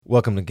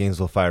Welcome to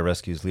Gainesville Fire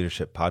Rescue's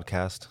Leadership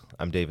Podcast.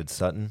 I'm David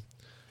Sutton.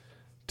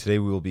 Today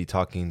we will be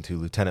talking to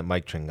Lieutenant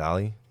Mike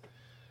Tringali.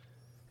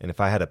 And if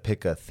I had to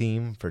pick a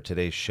theme for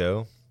today's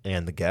show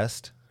and the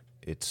guest,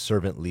 it's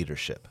servant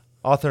leadership.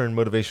 Author and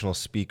motivational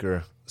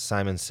speaker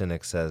Simon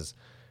Sinek says,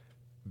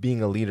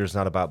 being a leader is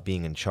not about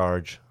being in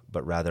charge,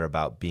 but rather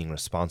about being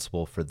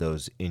responsible for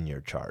those in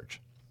your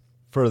charge.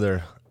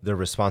 Further, their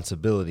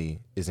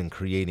responsibility is in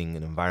creating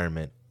an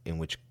environment in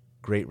which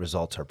great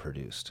results are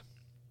produced.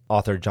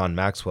 Author John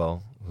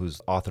Maxwell,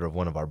 who's author of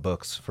one of our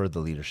books for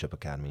the Leadership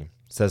Academy,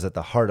 says that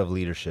the heart of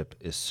leadership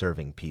is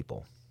serving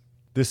people.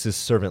 This is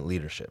servant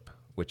leadership,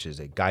 which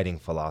is a guiding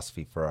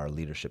philosophy for our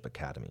Leadership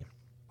Academy.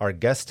 Our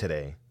guest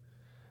today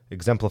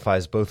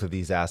exemplifies both of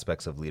these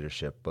aspects of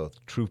leadership,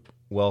 both troop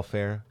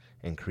welfare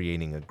and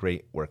creating a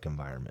great work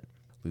environment.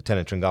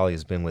 Lieutenant Tringali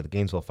has been with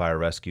Gainesville Fire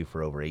Rescue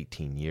for over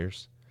 18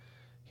 years.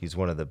 He's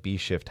one of the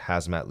B-Shift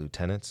Hazmat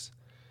lieutenants.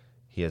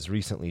 He has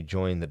recently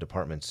joined the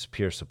department's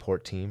peer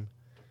support team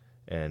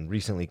and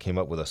recently came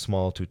up with a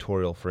small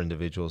tutorial for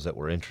individuals that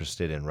were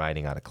interested in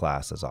riding out of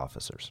class as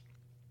officers.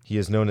 He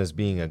is known as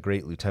being a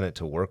great lieutenant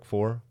to work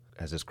for,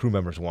 as his crew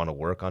members want to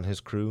work on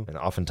his crew and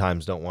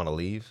oftentimes don't want to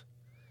leave.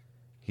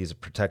 He's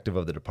protective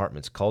of the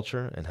department's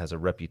culture and has a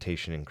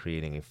reputation in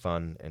creating a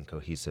fun and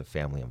cohesive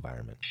family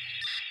environment.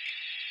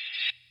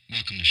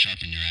 Welcome to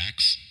Sharpen Your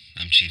Axe.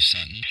 I'm Chief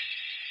Sutton.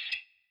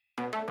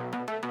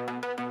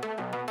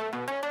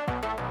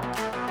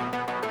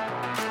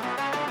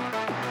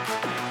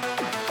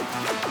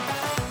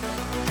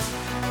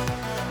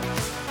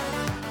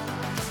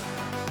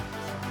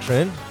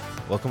 Trin,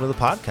 welcome to the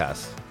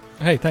podcast.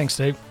 Hey, thanks,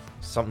 Dave.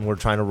 Something we're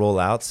trying to roll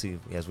out, see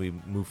as we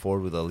move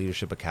forward with the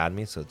Leadership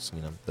Academy. So it's,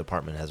 the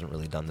department hasn't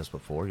really done this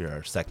before. You're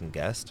our second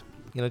guest.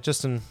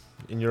 Just in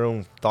your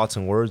own thoughts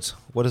and words,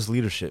 what does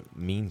leadership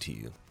mean to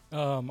you?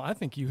 I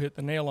think you hit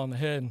the nail on the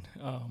head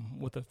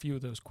with a few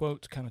of those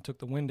quotes, kind of took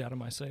the wind out of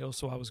my sails,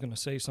 so I was going to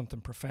say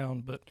something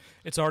profound, but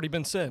it's already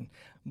been said.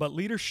 But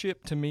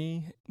leadership to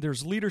me,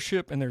 there's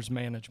leadership and there's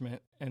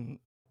management, and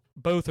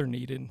both are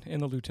needed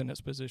in the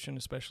lieutenant's position,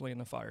 especially in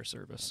the fire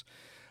service,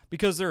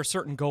 because there are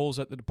certain goals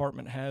that the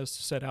department has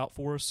set out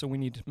for us, so we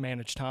need to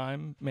manage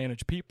time,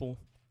 manage people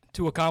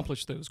to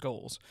accomplish those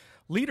goals.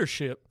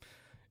 Leadership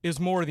is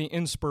more the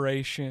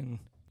inspiration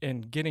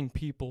and getting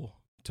people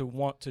to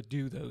want to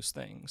do those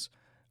things.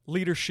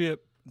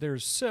 Leadership,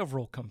 there's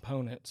several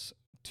components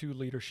to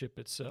leadership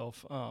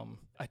itself.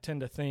 I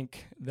tend to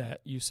think that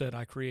you said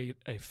I create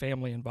a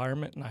family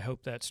environment, and I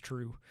hope that's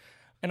true.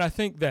 And I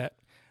think that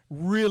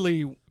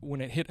really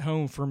when it hit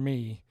home for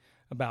me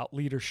about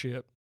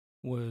leadership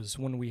was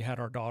when we had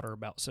our daughter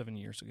about 7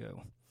 years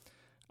ago.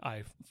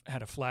 I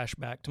had a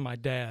flashback to my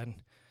dad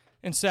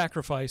and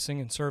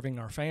sacrificing and serving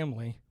our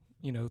family,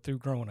 through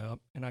growing up.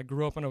 And I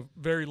grew up in a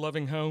very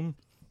loving home.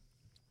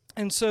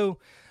 And so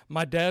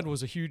my dad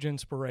was a huge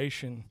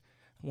inspiration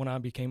when I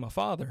became a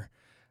father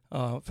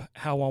of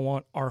how I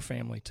want our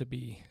family to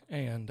be.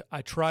 And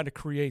I try to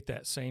create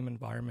that same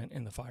environment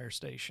in the fire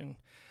station.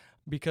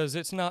 Because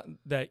it's not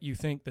that you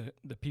think that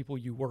the people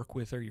you work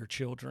with are your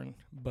children,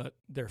 but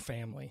they're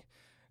family.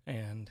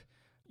 And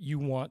you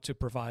want to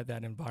provide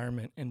that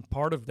environment. And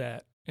part of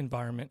that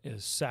environment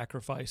is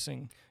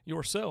sacrificing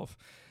yourself.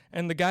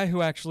 And the guy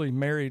who actually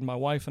married my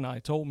wife and I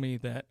told me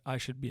that I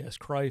should be as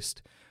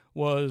Christ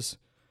was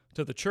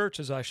to the church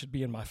as I should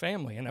be in my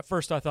family. And at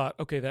first I thought,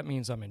 okay, that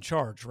means I'm in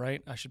charge,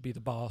 right? I should be the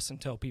boss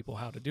and tell people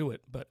how to do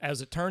it. But as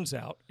it turns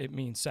out, it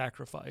means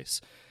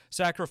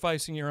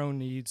sacrificing your own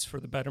needs for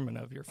the betterment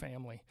of your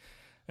family.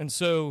 And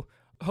so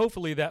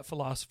hopefully that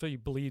philosophy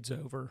bleeds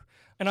over.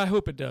 And I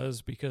hope it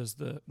does, because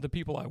the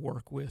people I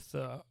work with,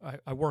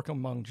 I work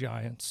among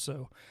giants.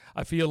 So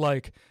I feel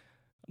like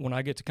when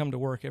I get to come to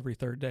work every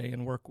third day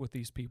and work with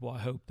these people, I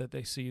hope that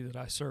they see that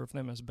I serve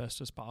them as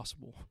best as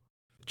possible.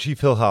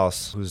 Chief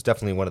Hillhouse, who's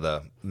definitely one of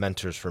the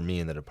mentors for me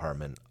in the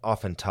department,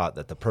 often taught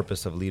that the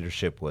purpose of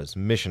leadership was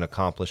mission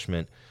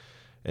accomplishment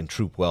and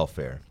troop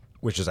welfare,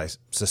 which is, I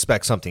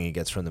suspect, something he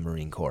gets from the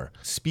Marine Corps.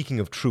 Speaking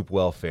of troop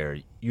welfare,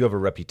 you have a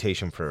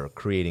reputation for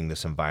creating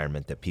this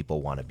environment that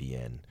people want to be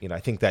in. I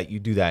think that you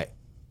do that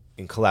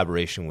in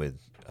collaboration with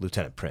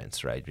Lieutenant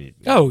Prince, right?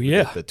 Oh,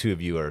 yeah. The two of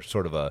you are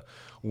sort of a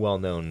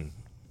well-known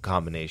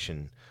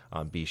combination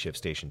on B-Shift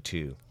Station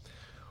 2.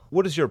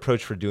 What is your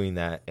approach for doing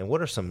that, and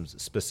what are some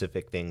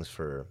specific things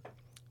for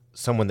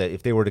someone that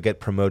if they were to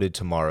get promoted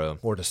tomorrow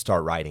or to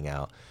start riding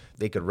out,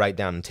 they could write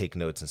down and take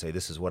notes and say,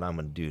 this is what I'm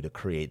going to do to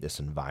create this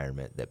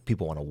environment that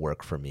people want to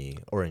work for me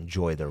or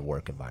enjoy their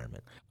work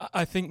environment?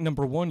 I think,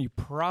 number one, you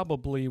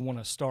probably want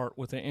to start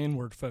with an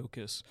inward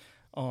focus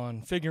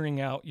on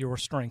figuring out your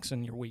strengths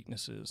and your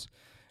weaknesses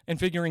and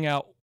figuring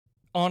out,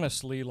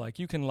 honestly, like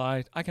I can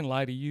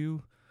lie to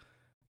you,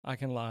 I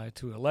can lie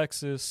to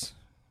Alexis,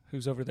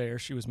 who's over there.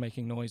 She was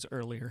making noise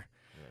earlier.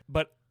 Yeah.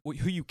 But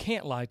who you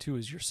can't lie to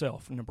is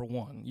yourself, number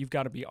one. You've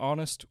got to be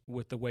honest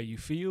with the way you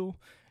feel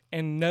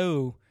and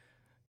know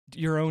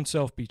your own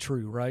self be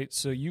true, right?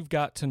 So you've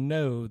got to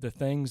know the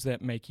things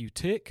that make you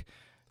tick,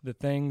 the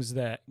things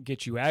that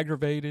get you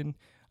aggravated,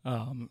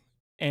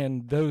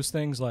 And those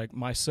things like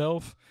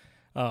myself,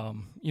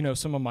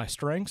 some of my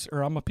strengths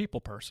are I'm a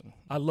people person.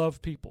 I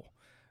love people.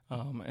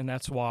 And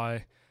that's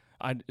why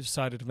I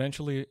decided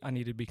eventually I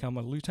needed to become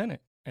a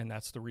lieutenant. And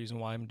that's the reason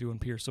why I'm doing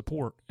peer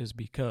support, is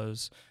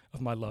because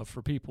of my love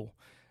for people.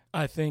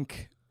 I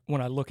think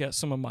when I look at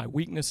some of my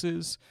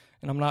weaknesses,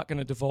 and I'm not going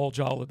to divulge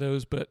all of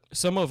those, but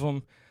some of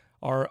them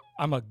are,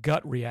 I'm a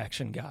gut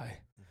reaction guy.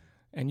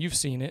 And you've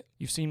seen it.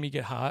 You've seen me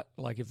get hot.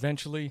 Like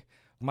eventually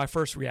my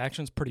first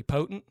reaction's pretty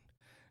potent,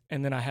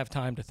 and then I have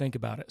time to think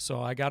about it.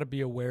 So I got to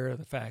be aware of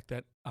the fact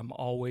that I'm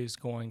always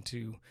going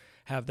to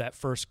have that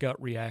first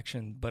gut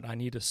reaction, but I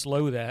need to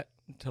slow that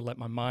to let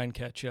my mind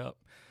catch up.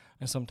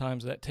 And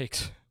sometimes that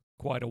takes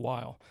quite a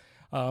while.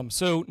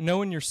 So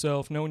knowing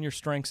yourself, knowing your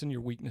strengths and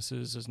your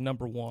weaknesses is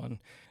number one.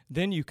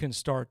 Then you can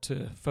start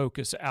to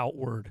focus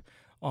outward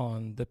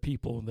on the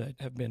people that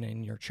have been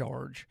in your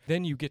charge.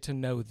 Then you get to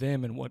know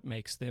them and what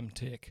makes them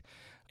tick.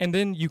 And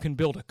then you can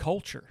build a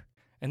culture.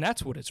 And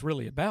that's what it's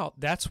really about.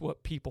 That's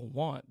what people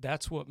want.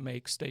 That's what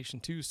makes Station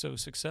 2 so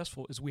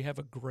successful, is we have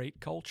a great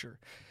culture.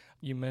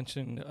 You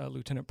mentioned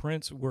Lieutenant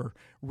Prince. We're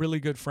really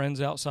good friends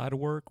outside of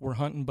work. We're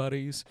hunting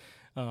buddies.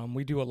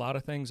 We do a lot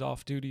of things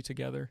off duty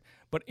together.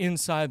 But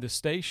inside the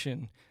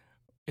station,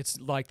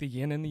 it's like the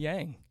yin and the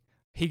yang.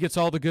 He gets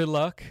all the good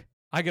luck.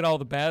 I get all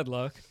the bad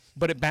luck.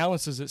 But it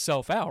balances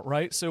itself out,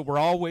 right? So we're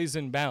always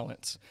in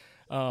balance.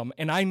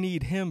 And I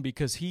need him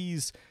because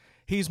he's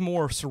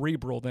more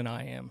cerebral than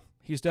I am.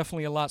 He's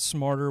definitely a lot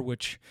smarter,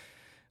 which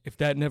if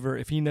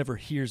he never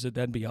hears it,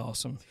 that'd be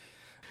awesome.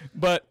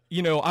 But,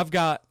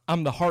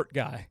 I'm the heart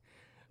guy,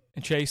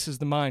 and Chase is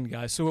the mind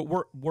guy. So it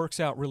works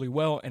out really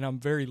well, and I'm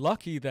very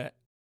lucky that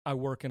I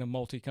work in a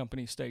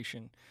multi-company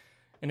station.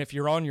 And if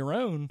you're on your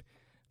own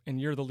and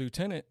you're the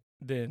lieutenant,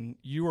 then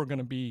you are going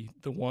to be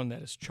the one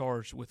that is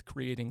charged with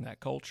creating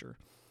that culture.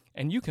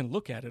 And you can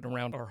look at it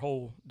around our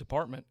whole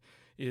department.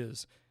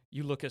 Is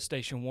you look at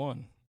Station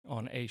 1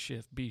 on A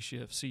shift, B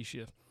shift, C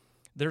shift.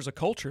 There's a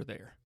culture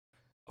there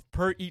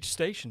per each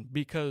station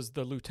because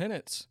the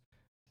lieutenants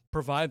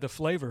provide the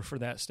flavor for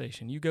that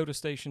station. You go to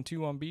Station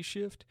 2 on B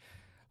shift,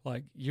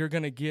 like you're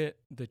going to get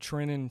the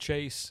Trenton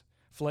Chase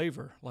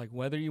flavor. Like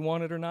whether you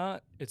want it or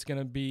not, it's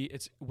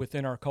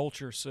within our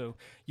culture. So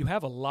you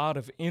have a lot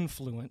of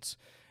influence,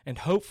 and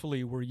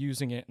hopefully we're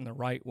using it in the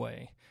right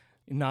way.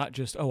 Not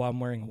just,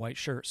 I'm wearing a white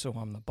shirt, so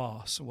I'm the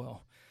boss.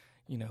 Well,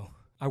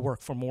 I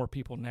work for more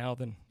people now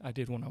than I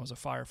did when I was a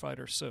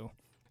firefighter. So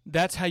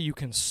that's how you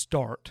can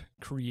start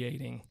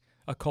creating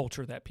a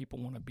culture that people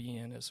want to be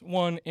in, is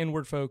 1,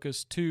 inward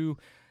focused, 2,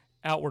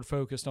 outward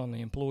focused on the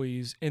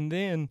employees. And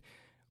then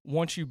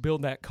once you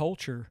build that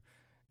culture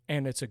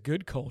and it's a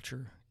good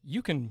culture,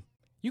 you can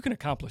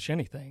accomplish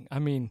anything. I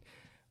mean,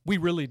 we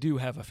really do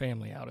have a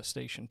family out at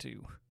Station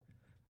 2.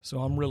 So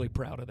I'm really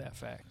proud of that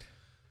fact.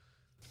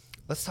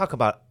 Let's talk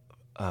about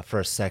for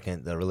a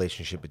second the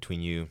relationship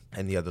between you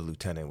and the other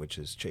lieutenant, which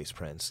is Chase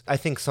Prince. I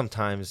think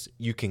sometimes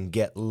you can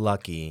get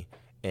lucky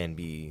and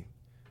be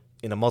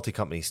in a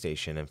multi-company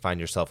station and find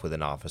yourself with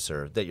an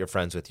officer that you're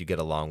friends with, you get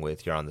along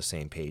with, you're on the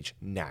same page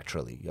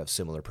naturally. You have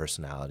similar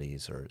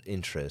personalities or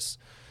interests.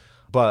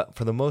 But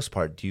for the most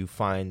part, do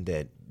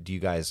you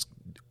guys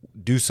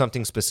do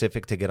something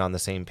specific to get on the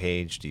same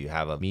page? Do you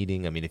have a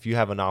meeting? I mean, if you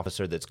have an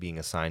officer that's being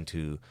assigned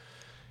to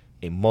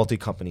a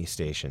multi-company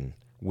station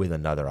with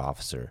another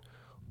officer,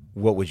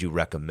 what would you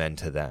recommend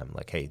to them?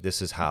 Like, hey,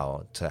 this is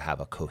how to have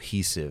a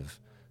cohesive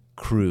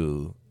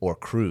crew or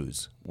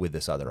crews with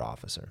this other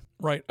officer.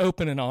 Right.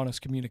 Open and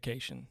honest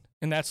communication.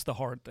 And that's the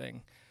hard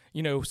thing.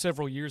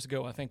 Several years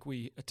ago, I think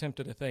we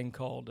attempted a thing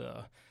called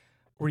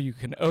where you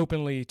can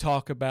openly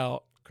talk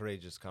about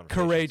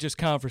Courageous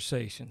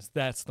conversations.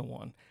 That's the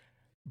one.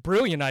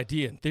 Brilliant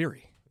idea in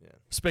theory. Yeah.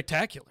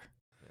 Spectacular.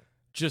 Yeah.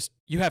 Just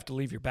you have to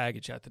leave your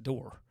baggage at the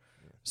door.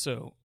 Yeah.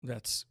 So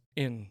that's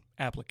in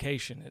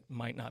application. It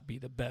might not be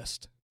the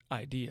best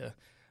idea.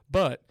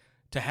 But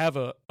to have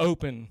an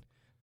open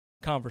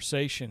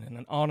conversation and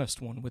an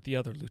honest one with the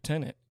other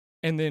lieutenant.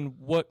 And then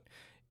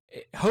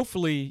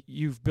hopefully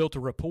you've built a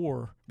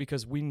rapport,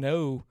 because we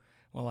know,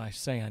 well, I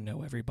say I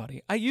know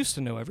everybody. I used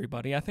to know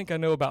everybody. I think I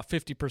know about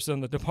 50%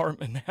 of the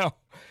department now.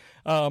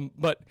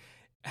 But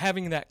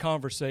having that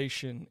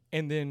conversation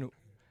and then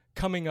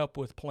coming up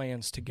with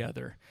plans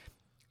together.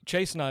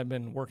 Chase and I have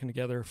been working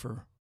together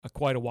for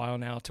quite a while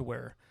now, to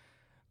where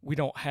we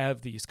don't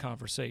have these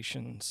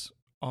conversations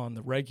on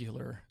the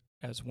regular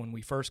as when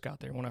we first got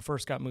there. When I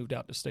first got moved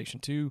out to Station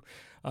 2,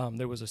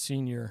 there was a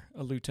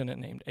lieutenant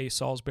named Ace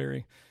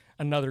Salisbury,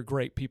 another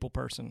great people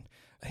person.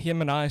 Him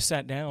and I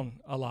sat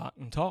down a lot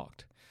and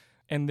talked.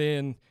 And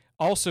then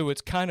also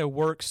it kind of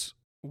works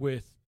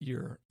with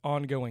your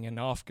ongoing and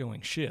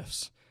offgoing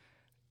shifts.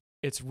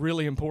 It's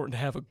really important to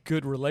have a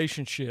good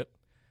relationship,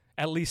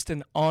 at least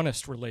an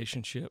honest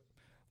relationship,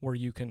 where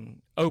you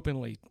can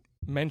openly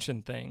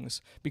mention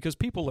things, because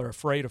people are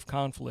afraid of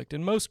conflict,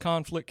 and most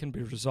conflict can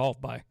be resolved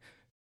by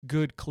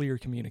good, clear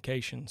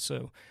communication.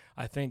 So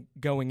I think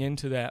going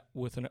into that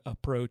with an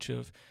approach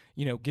of,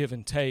 give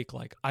and take,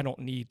 like, I don't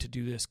need to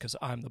do this because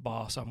I'm the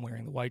boss, I'm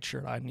wearing the white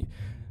shirt,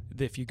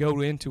 if you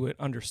go into it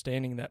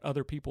understanding that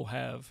other people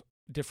have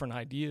different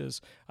ideas,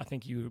 I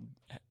think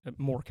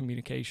more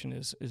communication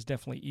is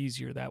definitely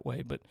easier that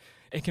way. But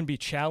it can be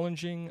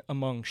challenging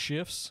among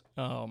shifts,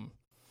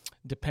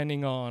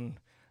 depending on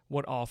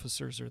what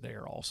officers are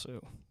there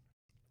also.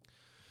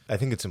 I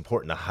think it's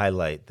important to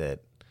highlight that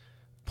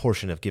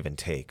portion of give and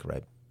take,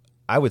 right?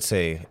 I would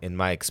say in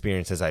my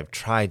experience as I've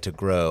tried to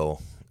grow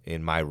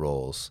in my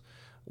roles,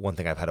 one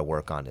thing I've had to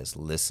work on is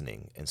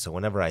listening. And so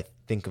whenever I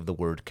think of the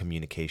word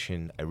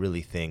communication, I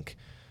really think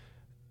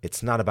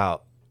it's not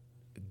about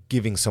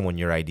giving someone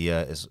your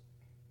idea.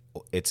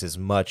 It's as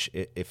much,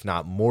 if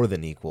not more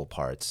than equal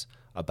parts,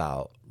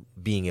 about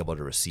being able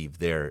to receive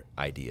their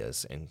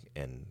ideas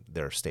and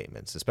their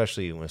statements,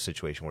 especially in a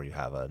situation where you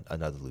have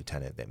another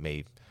lieutenant that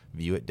may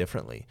view it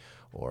differently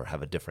or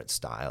have a different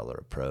style or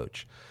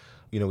approach.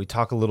 We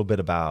talk a little bit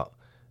about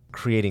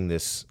creating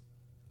this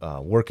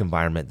work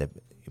environment that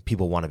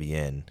people want to be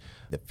in,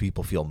 that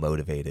people feel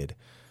motivated.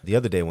 The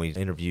other day when we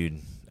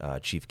interviewed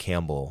Chief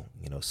Campbell,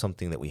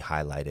 something that we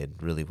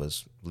highlighted really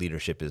was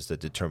leadership is the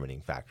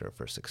determining factor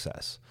for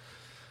success.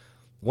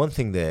 One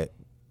thing that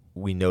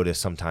we notice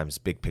sometimes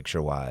big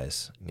picture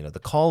wise, the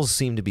calls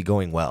seem to be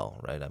going well,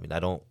 right? I mean, I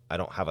don't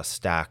have a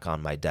stack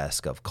on my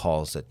desk of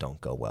calls that don't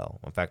go well.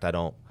 In fact, I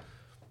don't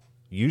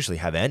usually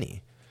have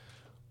any.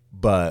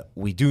 But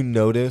we do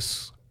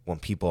notice when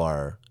people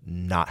are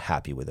not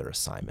happy with their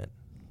assignment,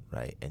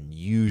 right? And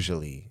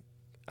usually,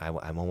 I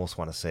almost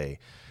want to say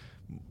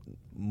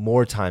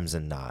more times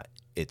than not,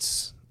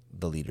 it's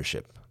the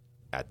leadership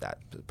at that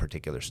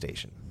particular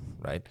station,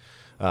 right?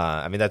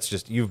 I mean, that's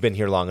just, you've been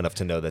here long enough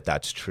to know that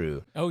that's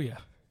true. Oh, yeah.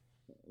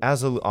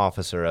 As an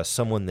officer, as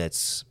someone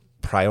that's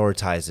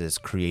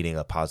prioritizes creating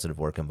a positive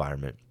work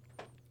environment,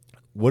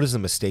 what is the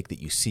mistake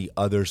that you see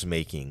others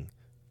making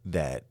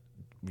that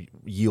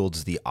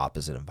yields the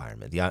opposite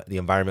environment, the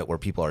environment where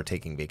people are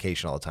taking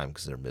vacation all the time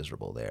because they're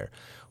miserable there,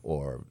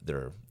 or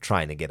they're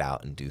trying to get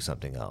out and do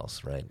something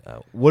else, right?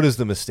 What is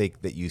the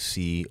mistake that you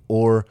see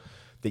or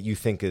that you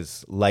think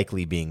is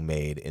likely being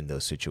made in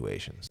those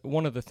situations?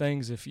 One of the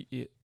things,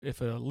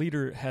 if a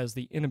leader has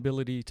the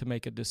inability to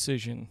make a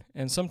decision,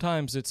 and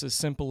sometimes it's as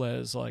simple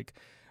as like,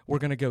 we're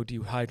going to go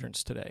do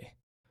hydrants today.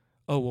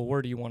 Oh, well,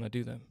 where do you want to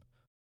do them?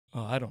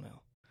 Oh, I don't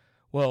know.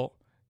 Well,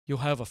 you'll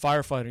have a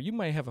firefighter. You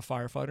may have a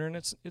firefighter, and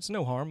it's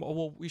no harm. Oh,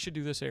 well, we should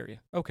do this area.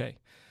 Okay.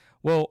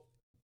 Well,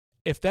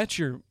 if that's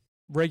your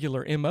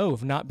regular MO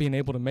of not being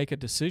able to make a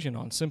decision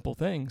on simple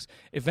things,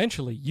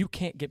 eventually you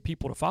can't get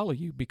people to follow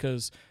you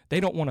because they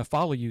don't want to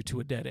follow you to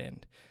a dead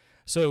end.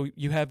 So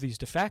you have these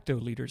de facto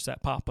leaders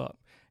that pop up,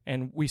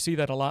 and we see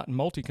that a lot in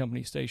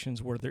multi-company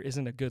stations where there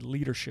isn't a good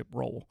leadership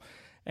role.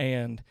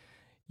 And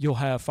you'll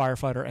have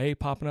firefighter A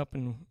popping up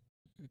in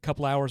a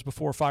couple hours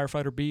before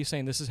firefighter B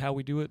saying, this is how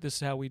we do it, this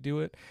is how we do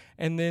it.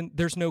 And then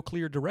there's no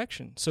clear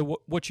direction. So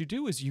what you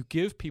do is you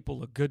give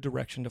people a good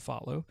direction to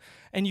follow,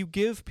 and you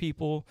give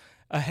people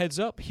a heads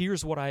up.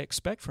 Here's what I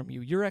expect from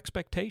you, your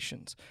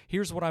expectations.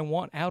 Here's what I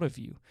want out of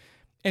you.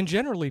 And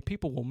generally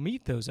people will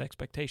meet those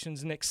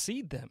expectations and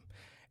exceed them.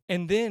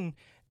 And then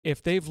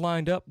if they've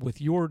lined up with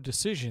your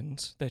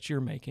decisions that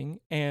you're making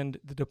and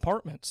the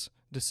department's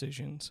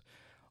decisions,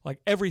 like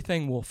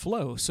everything will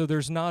flow. So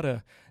there's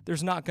not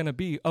going to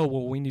be, oh,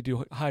 well, we need to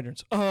do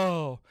hydrants.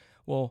 Oh,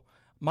 well,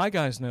 my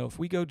guys know if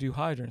we go do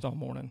hydrants all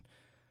morning,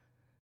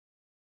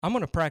 I'm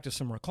going to practice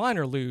some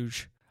recliner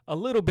luge a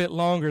little bit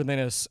longer than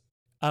is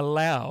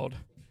allowed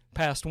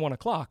past 1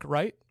 o'clock,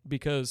 right?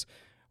 Because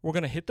we're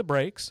going to hit the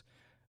brakes.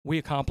 We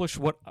accomplish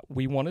what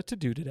we wanted to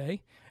do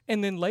today.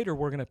 And then later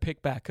we're going to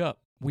pick back up.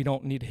 We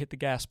don't need to hit the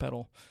gas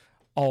pedal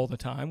all the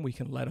time. We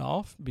can let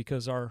off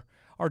because our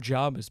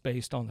job is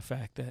based on the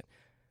fact that,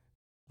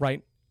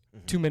 right,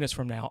 2 minutes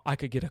from now, I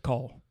could get a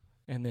call,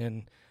 and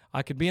then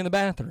I could be in the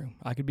bathroom.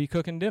 I could be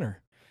cooking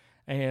dinner,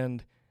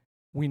 and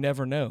we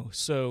never know.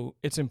 So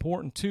it's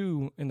important,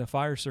 too, in the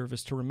fire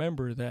service to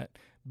remember that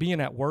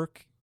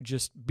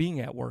just being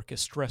at work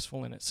is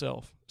stressful in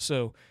itself.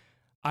 So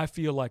I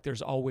feel like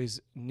there's always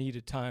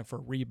needed time for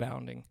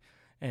rebounding,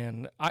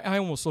 and I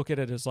almost look at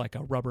it as like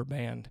a rubber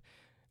band.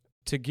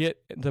 To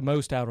get the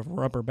most out of a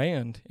rubber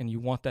band and you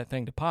want that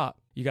thing to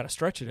pop, you got to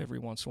stretch it every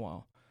once in a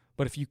while.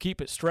 But if you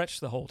keep it stretched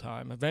the whole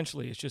time,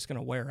 eventually it's just going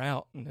to wear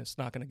out and it's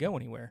not going to go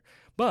anywhere.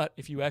 But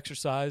if you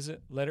exercise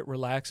it, let it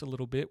relax a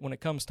little bit, when it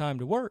comes time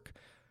to work,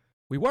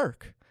 we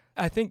work.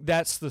 I think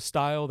that's the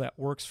style that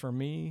works for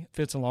me,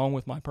 fits along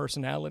with my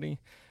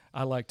personality.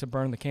 I like to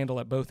burn the candle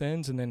at both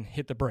ends and then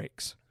hit the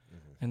brakes,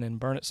 and then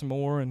burn it some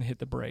more and hit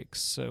the brakes.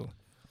 So,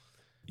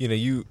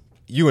 you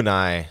and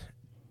I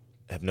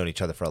have known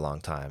each other for a long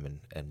time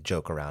and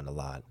joke around a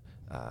lot.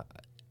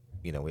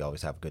 We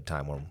always have a good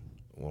time when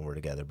we're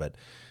together. But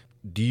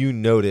do you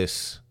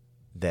notice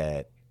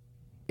that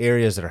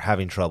areas that are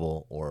having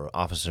trouble, or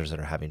officers that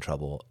are having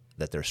trouble,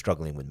 that they're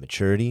struggling with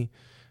maturity,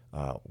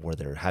 where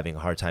they're having a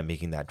hard time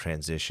making that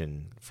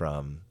transition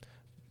from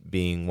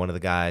being one of the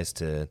guys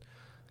to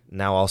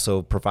now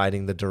also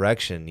providing the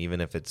direction, even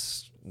if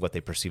it's what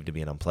they perceive to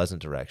be an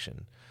unpleasant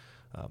direction?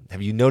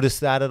 Have you noticed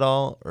that at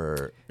all,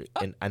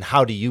 and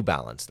how do you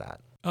balance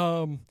that?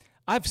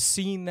 I've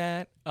seen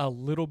that a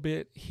little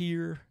bit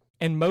here,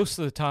 and most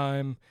of the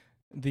time,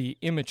 the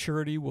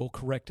immaturity will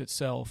correct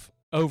itself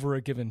over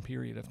a given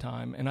period of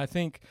time. And I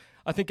think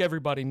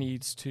everybody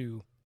needs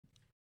to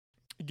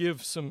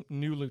give some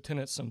new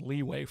lieutenants some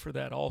leeway for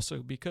that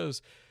also,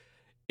 because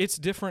it's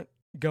different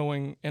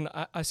going, and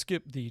I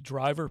skipped the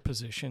driver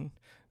position.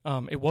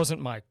 It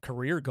wasn't my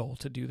career goal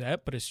to do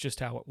that, but it's just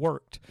how it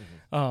worked.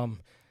 Mm-hmm.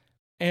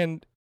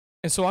 And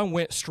so I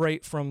went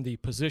straight from the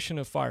position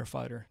of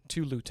firefighter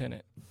to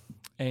lieutenant.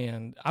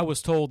 And I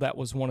was told that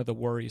was one of the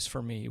worries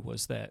for me,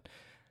 was that,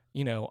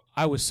 you know,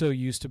 I was so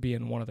used to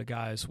being one of the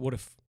guys. What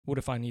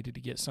if I needed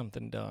to get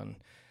something done?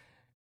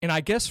 And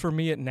I guess for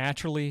me, it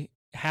naturally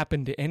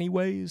happened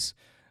anyways.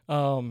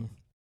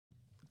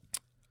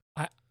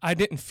 I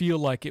didn't feel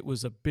like it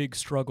was a big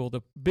struggle.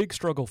 The big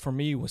struggle for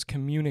me was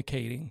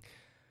communicating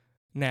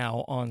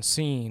now on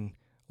scene,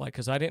 like,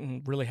 because I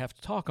didn't really have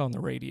to talk on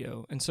the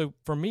radio. And so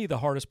for me, the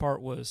hardest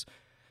part was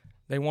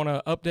they want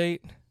to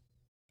update.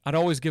 I'd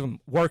always give them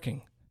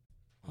working.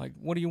 Like,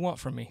 what do you want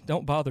from me?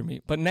 Don't bother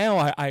me. But now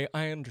I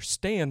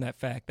understand that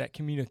fact that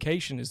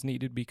communication is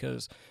needed,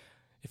 because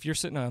if you're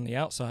sitting on the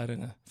outside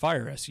in a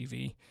fire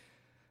SUV,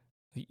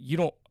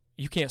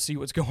 you can't see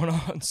what's going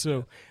on.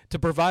 So to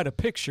provide a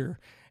picture,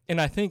 and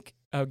I think,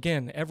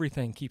 again,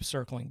 everything keeps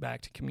circling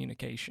back to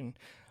communication.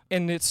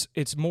 And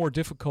it's more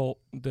difficult,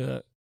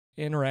 the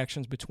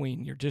interactions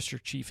between your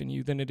district chief and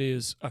you, than it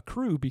is a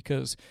crew,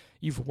 because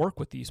you've worked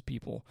with these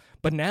people.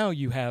 But now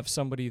you have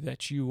somebody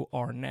that you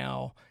are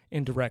now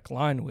in direct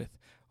line with.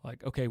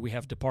 Like, okay, we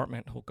have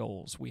departmental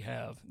goals. We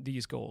have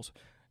these goals.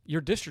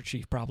 Your district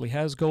chief probably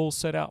has goals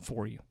set out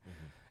for you.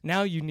 Mm-hmm.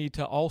 Now you need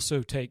to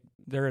also take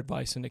their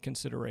advice into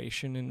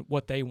consideration and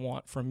what they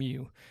want from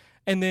you,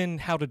 and then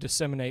how to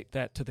disseminate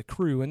that to the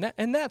crew.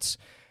 And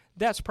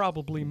that's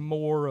probably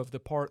more of the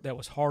part that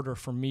was harder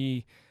for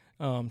me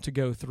to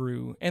go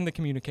through. And the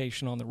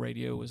communication on the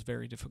radio was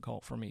very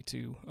difficult for me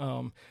too,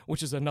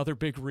 which is another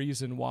big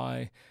reason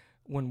why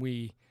when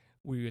we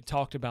had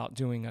talked about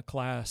doing a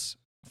class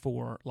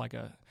for like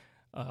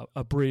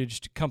a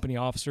bridged company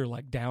officer,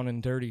 like down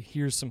and dirty,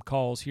 here's some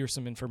calls, here's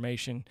some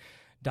information,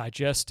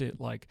 digest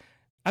it. Like,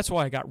 that's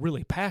why I got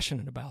really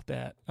passionate about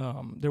that.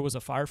 There was a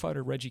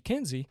firefighter, Reggie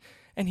Kinsey,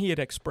 and he had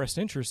expressed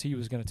interest. He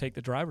was going to take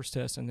the driver's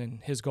test, and then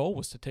his goal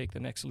was to take the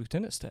next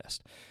lieutenant's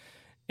test.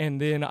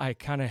 And then I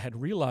kind of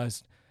had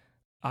realized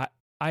I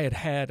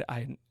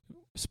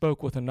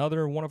spoke with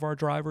another one of our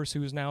drivers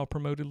who is now a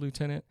promoted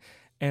lieutenant,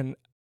 and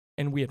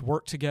we had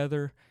worked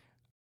together,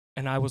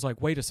 and I was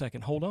like, wait a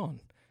second, hold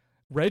on.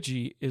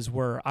 Reggie is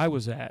where I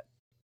was at,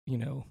 you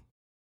know.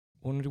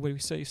 When did we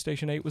say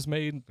Station 8 was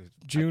made?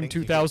 June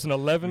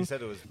 2011? We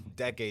said it was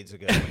decades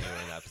ago when you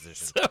were in that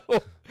position.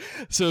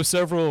 So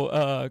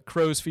several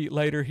crow's feet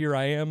later, here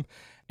I am.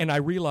 And I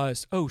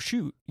realized, oh,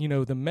 shoot, you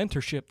know, the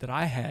mentorship that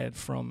I had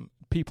from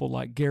people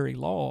like Gary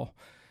Law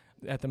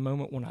at the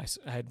moment when I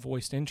had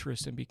voiced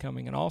interest in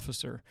becoming an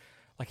officer,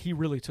 like, he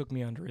really took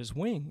me under his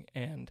wing.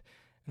 And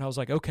I was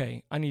like,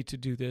 okay, I need to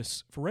do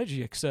this for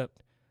Reggie, except,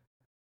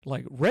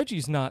 like,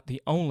 Reggie's not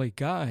the only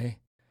guy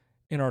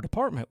in our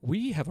department.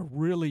 We have a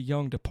really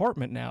young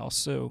department now,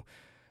 so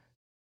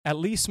at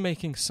least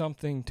making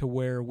something to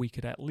where we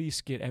could at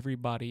least get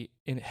everybody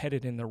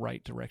headed in the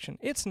right direction.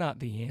 It's not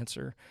the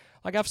answer.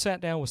 Like, I've sat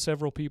down with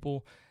several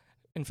people.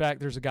 In fact,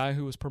 there's a guy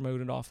who was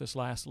promoted off this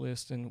last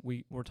list, and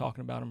we were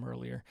talking about him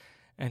earlier,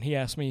 and he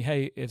asked me,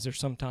 hey, is there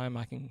some time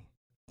I can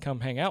come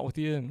hang out with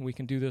you and we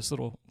can do this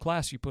little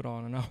class you put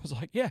on? And I was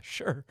like, yeah,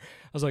 sure.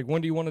 I was like,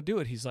 when do you want to do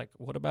it? He's like,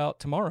 what about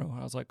tomorrow? And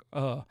I was like,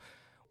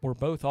 we're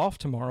both off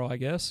tomorrow, I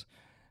guess.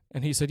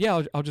 And he said,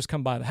 yeah, I'll just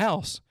come by the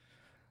house.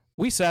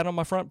 We sat on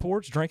my front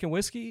porch drinking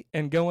whiskey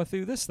and going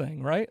through this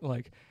thing, right?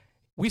 Like,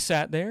 we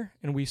sat there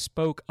and we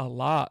spoke a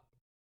lot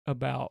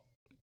about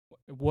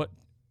what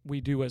we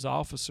do as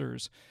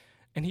officers.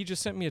 And he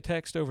just sent me a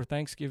text over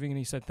Thanksgiving, and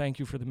he said, thank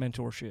you for the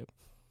mentorship.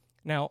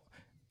 Now,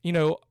 you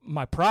know,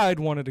 my pride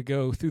wanted to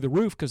go through the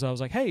roof, because I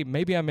was like, hey,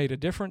 maybe I made a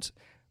difference.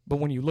 But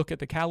when you look at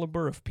the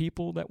caliber of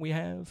people that we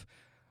have,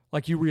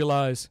 like, you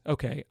realize,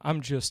 okay,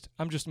 I'm just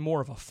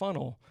more of a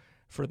funnel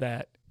for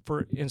that,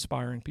 for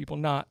inspiring people,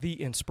 not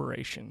the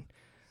inspiration.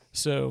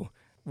 So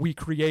we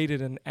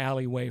created an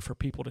alleyway for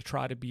people to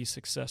try to be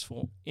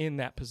successful in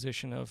that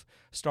position of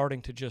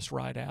starting to just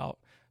ride out,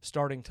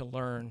 starting to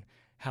learn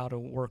how to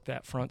work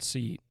that front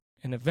seat.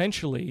 And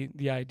eventually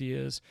the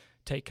idea is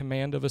take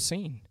command of a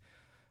scene.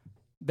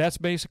 That's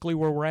basically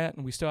where we're at,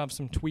 and we still have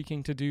some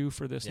tweaking to do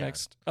for this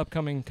next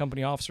upcoming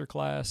company officer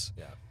class.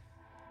 Yeah.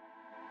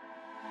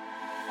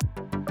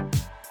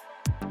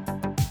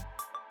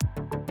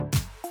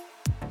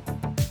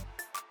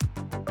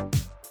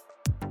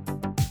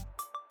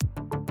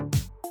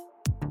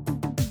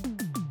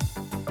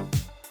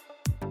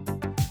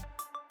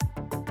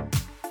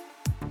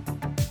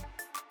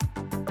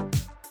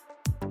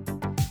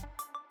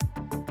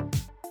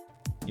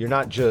 You're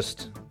not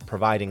just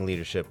providing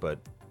leadership, but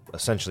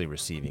essentially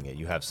receiving it.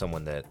 You have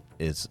someone that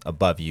is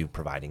above you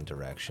providing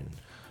direction.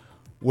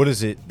 What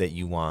is it that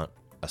you want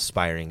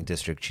aspiring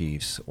district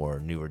chiefs or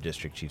newer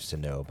district chiefs to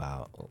know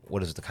about?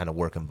 What is the kind of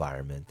work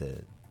environment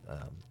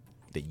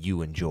that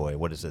you enjoy?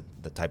 What is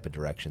the type of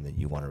direction that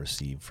you want to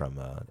receive from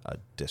a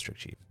district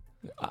chief?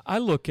 I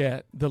look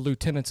at the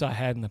lieutenants I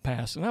had in the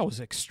past, and I was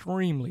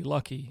extremely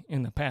lucky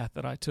in the path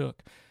that I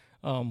took.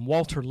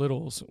 Walter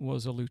Littles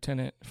was a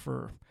lieutenant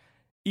for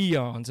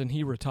eons, and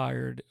he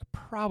retired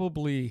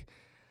probably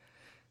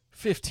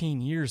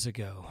 15 years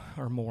ago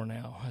or more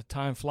now.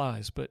 Time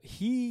flies. But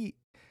he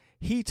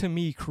to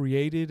me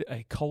created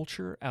a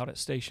culture out at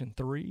Station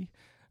 3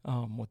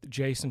 with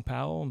Jason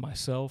Powell and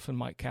myself and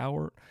Mike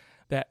Cowart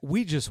that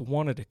we just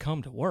wanted to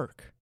come to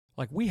work.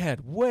 Like, we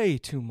had way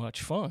too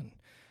much fun.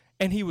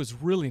 And he was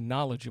really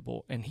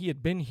knowledgeable, and he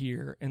had been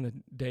here in the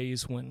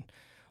days when,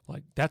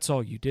 like, that's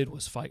all you did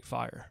was fight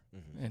fire.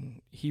 Mm-hmm.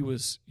 And he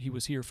was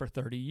here for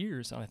 30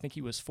 years, and I think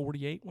he was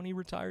 48 when he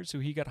retired, so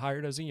he got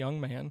hired as a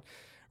young man,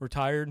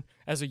 retired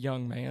as a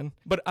young man.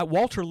 But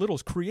Walter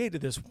Littles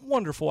created this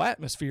wonderful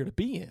atmosphere to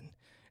be in.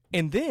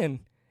 And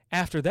then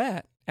after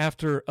that,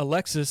 after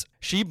Alexis,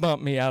 she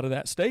bumped me out of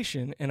that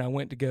station, and I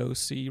went to go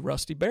see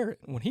Rusty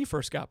Barrett when he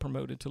first got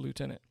promoted to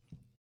lieutenant.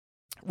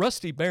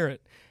 Rusty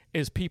Barrett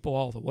is people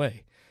all the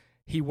way.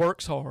 He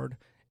works hard,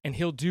 and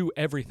he'll do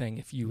everything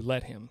if you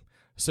let him.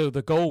 So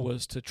the goal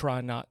was to try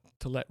not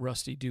to let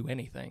Rusty do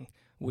anything,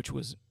 which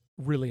was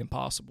really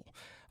impossible.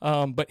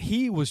 But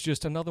he was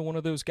just another one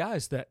of those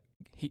guys that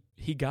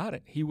he got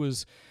it. He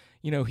was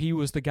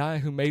the guy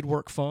who made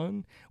work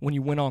fun. When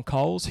you went on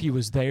calls, he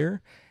was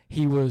there.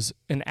 He was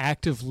an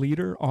active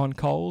leader on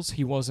calls.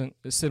 He wasn't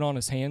a sit on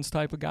his hands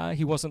type of guy.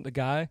 He wasn't the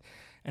guy,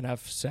 and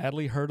I've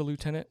sadly heard a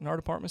lieutenant in our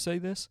department say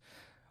this,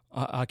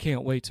 I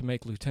can't wait to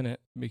make lieutenant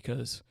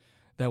because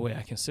that way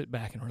I can sit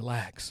back and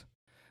relax.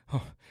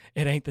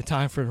 It ain't the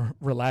time for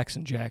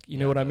relaxing, Jack. You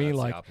know what I mean?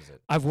 Like,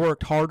 I've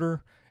worked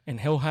harder in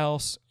Hill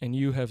House, and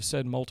you have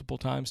said multiple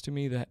times to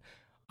me that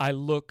I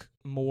look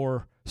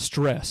more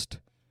stressed.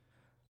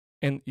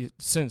 And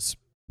since,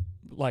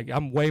 like,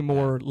 I'm way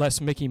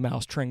less Mickey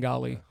Mouse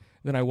Tringali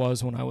than I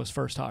was when I was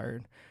first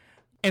hired.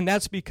 And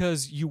that's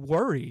because you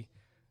worry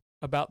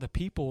about the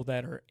people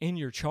that are in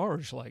your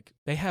charge. Like,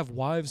 they have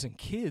wives and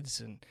kids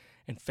and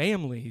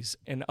families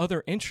and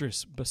other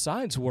interests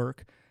besides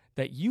work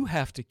that you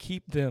have to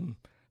keep them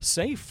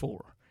safe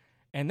for.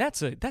 And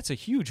that's a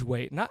huge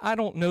weight. And I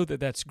don't know that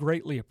that's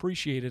greatly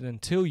appreciated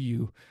until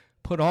you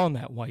put on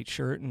that white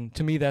shirt. And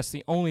to me, that's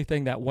the only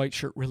thing that white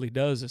shirt really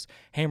does is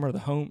hammer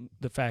home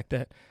the fact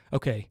that,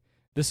 okay,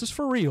 this is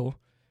for real.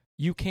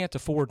 You can't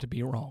afford to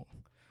be wrong.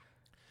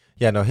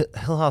 Yeah, no,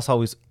 Hill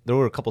House there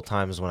were a couple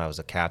times when I was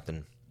a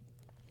captain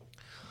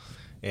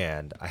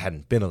and I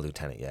hadn't been a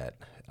lieutenant yet,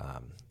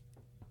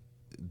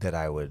 that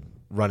I would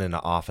run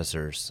into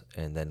officers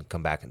and then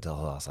come back and tell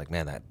Hill House, like,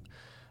 man,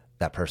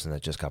 that person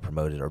that just got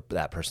promoted or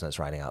that person that's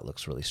riding out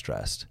looks really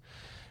stressed.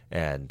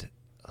 And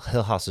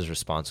Hill House's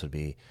response would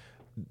be,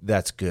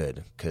 that's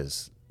good,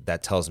 because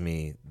that tells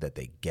me that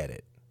they get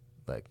it.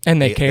 Like,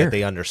 and they care. That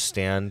they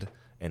understand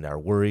and are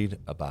worried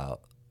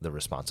about the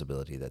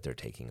responsibility that they're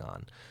taking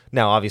on.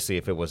 Now, obviously,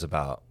 if it was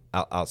about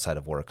outside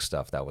of work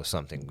stuff, that was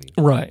something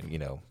right.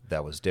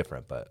 That was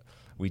different. But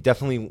we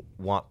definitely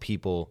want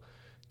people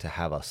to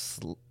have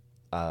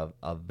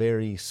a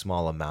very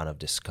small amount of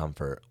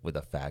discomfort with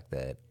the fact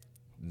that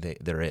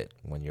they're it.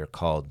 When you're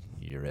called,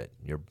 you're it.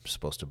 You're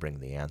supposed to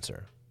bring the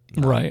answer,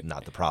 right?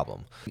 Not the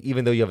problem.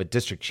 Even though you have a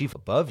district chief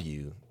above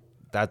you,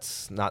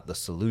 that's not the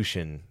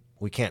solution.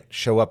 We can't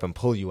show up and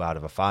pull you out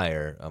of a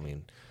fire. I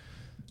mean,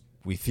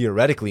 we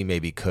theoretically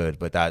maybe could,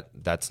 but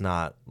that's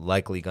not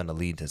likely going to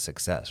lead to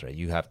success, right?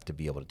 You have to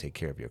be able to take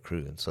care of your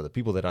crew. And so the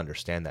people that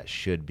understand that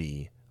should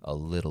be a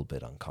little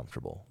bit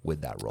uncomfortable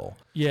with that role.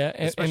 Yeah.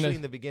 Especially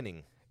in the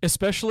beginning.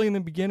 Especially in the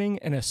beginning,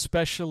 and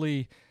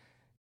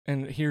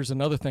here's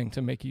another thing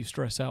to make you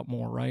stress out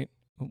more, right?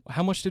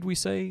 How much did we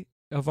say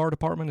of our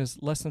department is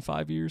less than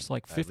 5 years?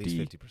 Like 50? At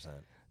least 50%.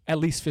 At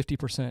least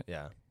 50%.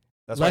 Yeah.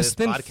 That's less why this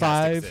than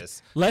podcast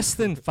exists. Less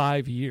than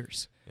 5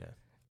 years. Yeah.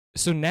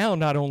 So now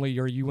not only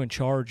are you in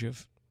charge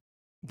of,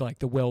 like,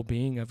 the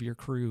well-being of your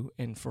crew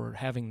and for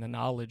having the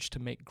knowledge to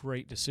make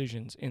great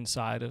decisions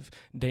inside of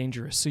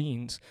dangerous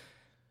scenes,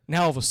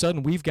 now all of a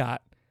sudden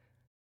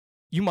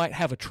you might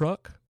have a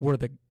truck where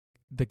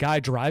the guy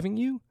driving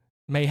you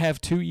may have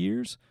 2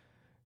 years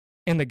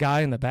and the guy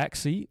in the back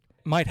seat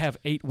might have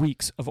 8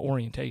 weeks of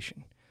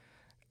orientation.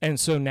 And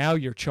so now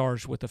you're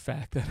charged with the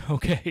fact that,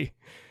 okay,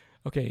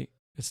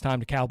 it's time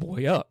to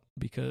cowboy up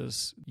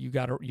because you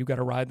got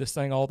to ride this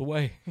thing all the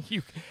way.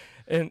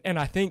 And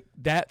I think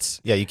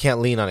that's... Yeah, you can't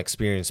lean on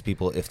experienced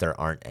people if there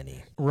aren't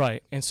any.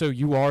 Right. And so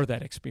you are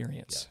that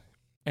experience.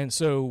 Yeah. And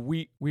so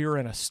we are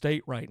in a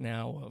state right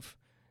now of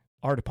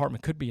our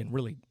department could be in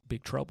really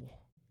big trouble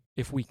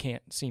if we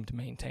can't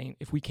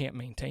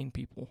maintain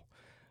people.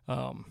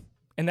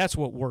 And that's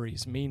what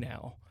worries me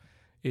now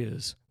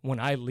is when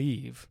I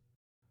leave,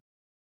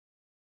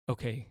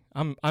 okay,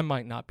 I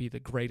might not be the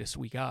greatest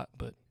we got,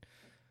 but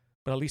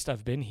at least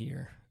I've been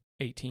here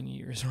 18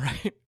 years,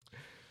 right?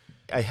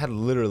 I had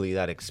literally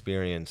that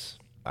experience.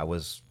 I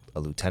was a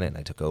lieutenant and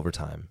I took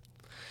overtime.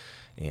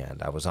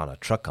 and I was on a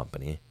truck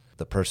company.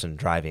 The person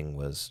driving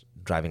was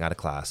driving out of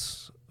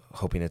class,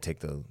 hoping to take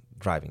the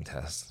driving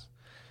test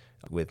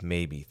with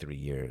maybe 3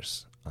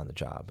 years on the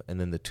job. And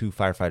then the 2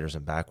 firefighters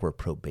in back were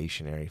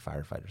probationary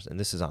firefighters. And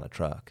this is on a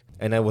truck.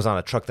 And I was on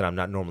a truck that I'm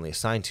not normally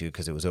assigned to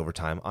because it was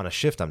overtime. On a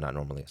shift I'm not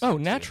normally assigned to. Oh,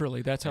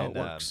 naturally. That's how it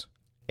works.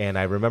 And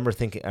I remember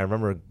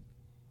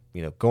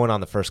going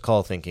on the first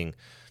call thinking,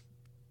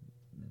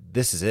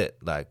 this is it.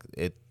 Like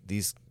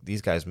these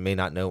guys may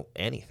not know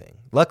anything.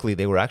 Luckily,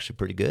 they were actually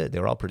pretty good. They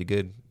were all pretty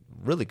good,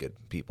 really good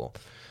people.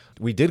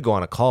 We did go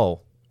on a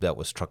call that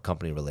was truck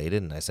company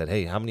related. And I said,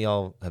 hey, how many of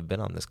y'all have been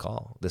on this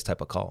call, this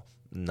type of call?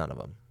 None of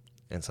them.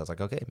 And so I was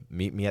like, okay,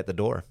 meet me at the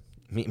door.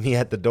 Meet me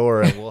at the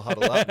door and we'll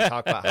huddle up and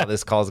talk about how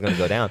this call is going to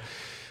go down.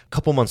 A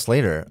couple months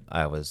later,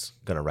 I was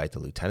going to write the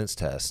lieutenant's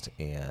test.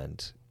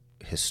 And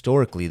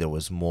historically, there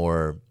was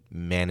more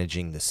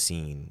managing the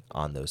scene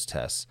on those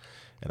tests.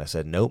 And I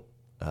said, nope,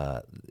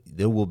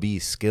 there will be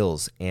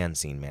skills and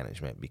scene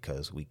management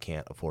because we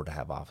can't afford to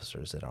have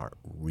officers that aren't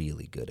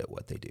really good at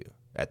what they do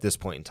at this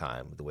point in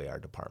time, the way our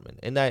department.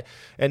 And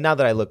now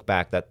that I look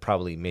back, that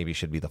probably maybe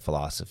should be the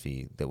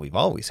philosophy that we've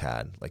always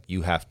had. Like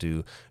you have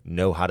to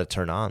know how to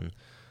turn on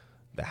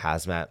the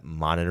hazmat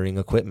monitoring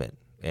equipment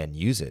and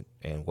use it.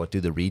 And what do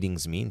the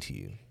readings mean to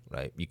you,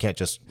 right? You can't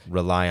just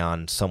rely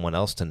on someone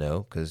else to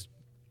know because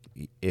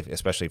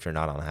especially if you're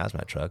not on a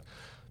hazmat truck,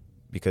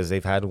 because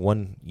they've had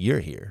 1 year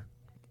here.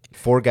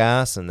 4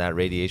 gas and that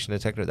radiation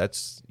detector,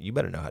 you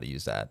better know how to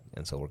use that.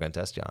 And so we're going to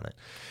test you on it.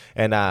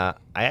 And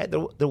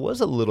there was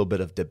a little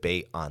bit of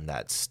debate on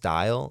that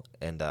style,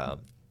 and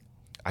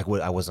I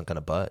wasn't going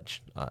to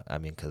budge.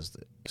 Because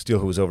Steele,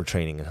 who was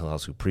overtraining, and Hill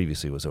House, who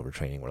previously was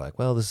overtraining, were like,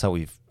 well, this is how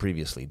we've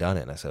previously done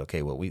it. And I said,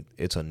 okay, well,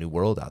 it's a new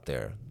world out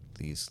there.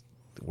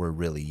 We're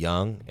really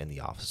young, and the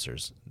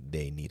officers,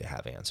 they need to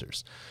have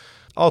answers.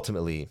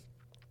 Ultimately,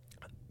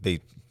 they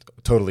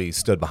totally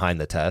stood behind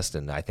the test,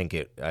 and I think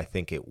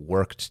it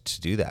worked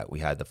to do that. We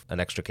had an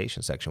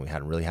extrication section. We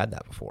hadn't really had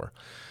that before.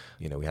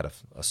 We had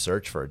a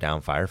search for a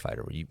down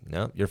firefighter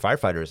where your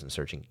firefighter isn't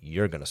searching.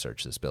 You're going to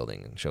search this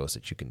building and show us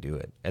that you can do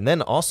it. And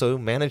then also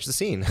manage the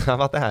scene. How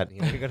about that?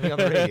 You're going to be on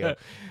the radio.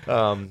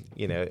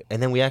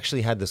 And then we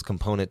actually had this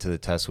component to the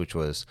test, which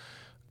was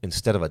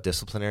instead of a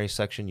disciplinary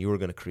section, you were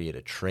going to create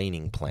a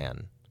training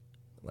plan.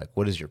 Like,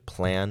 what is your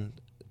plan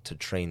to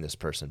train this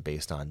person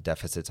based on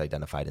deficits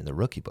identified in the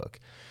rookie book?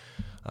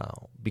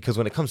 Because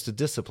when it comes to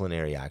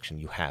disciplinary action,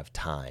 you have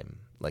time.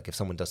 Like if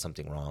someone does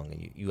something wrong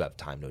and you have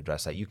time to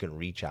address that, you can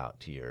reach out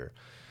to your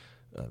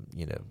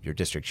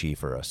district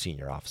chief or a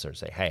senior officer and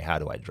say, hey, how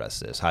do I address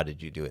this? How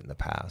did you do it in the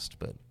past?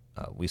 But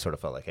we sort of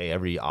felt like, hey,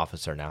 every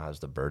officer now has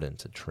the burden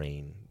to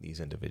train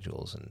these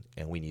individuals,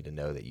 and we need to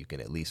know that you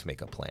can at least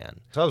make a plan.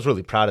 So I was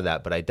really proud of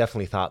that, but I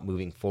definitely thought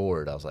moving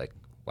forward, I was like,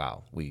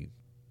 wow, we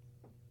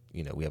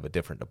have a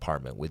different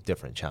department with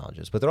different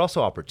challenges, but there are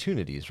also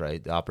opportunities,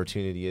 right? The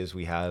opportunity is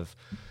we have,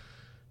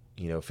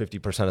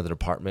 50% of the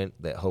department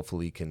that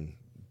hopefully can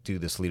do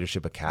this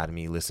leadership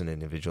academy, listen to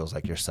individuals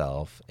like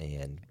yourself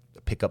and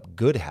pick up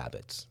good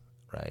habits,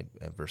 right?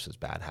 Versus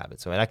bad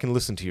habits. So, and I can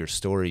listen to your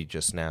story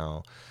just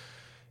now,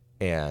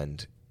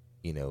 and,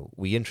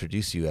 we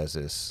introduce you as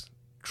this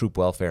troop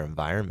welfare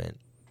environment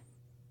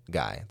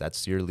guy.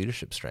 That's your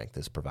leadership strength,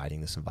 is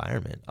providing this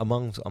environment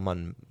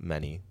among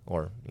many,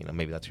 or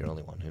maybe that's your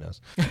only one, who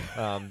knows.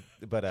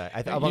 But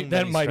I think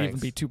that might even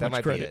be too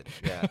much credit.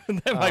 Be it. Yeah.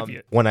 That might be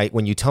it.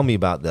 When you tell me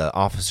about the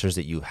officers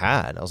that you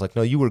had, I was like,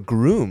 no, you were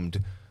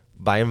groomed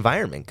by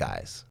environment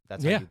guys.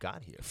 That's how you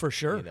got here, for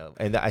sure.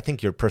 And I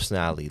think your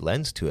personality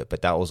lends to it,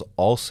 but that was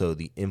also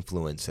the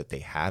influence that they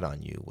had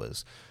on you.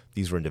 Was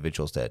these were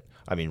individuals that,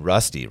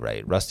 Rusty,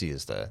 right? Rusty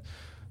is the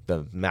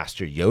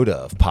master Yoda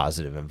of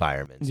positive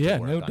environments. Yeah,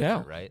 no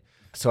doubt. Right.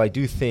 So I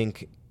do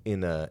think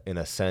in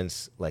a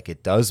sense, like,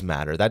 it does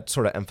matter. That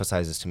sort of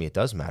emphasizes to me it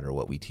does matter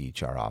what we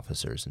teach our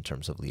officers in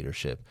terms of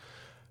leadership,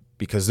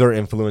 because they're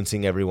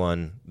influencing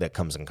everyone that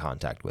comes in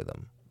contact with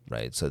them.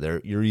 Right. So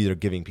you're either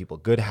giving people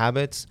good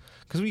habits,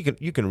 because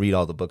you can read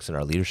all the books in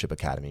our leadership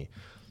academy,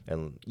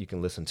 and you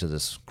can listen to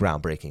this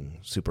groundbreaking,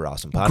 super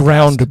awesome podcast.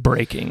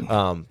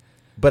 Groundbreaking.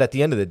 But at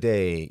the end of the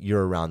day,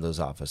 you're around those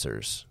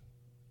officers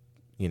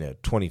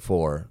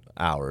 24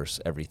 hours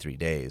every 3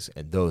 days.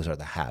 And those are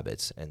the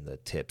habits and the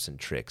tips and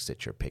tricks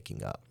that you're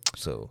picking up.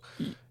 So,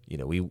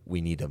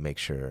 we need to make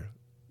sure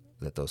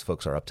that those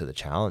folks are up to the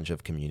challenge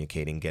of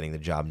communicating, getting the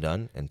job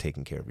done, and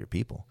taking care of your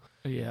people.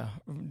 Yeah,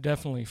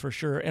 definitely, for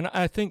sure. And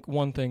I think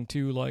one thing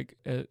too, like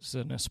as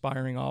an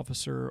aspiring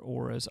officer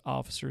or as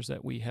officers,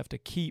 that we have to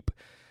keep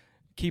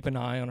an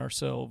eye on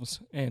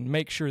ourselves and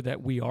make sure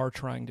that we are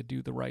trying to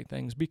do the right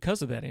things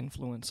because of that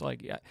influence.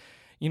 Like,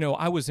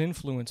 I was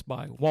influenced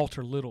by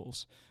Walter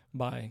Littles,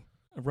 by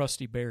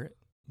Rusty Barrett,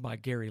 by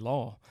Gary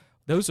Law.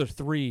 Those are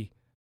 3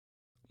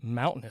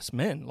 mountainous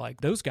men.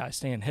 Like, those guys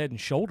stand head and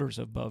shoulders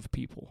above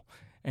people,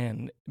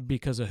 and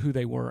because of who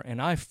they were.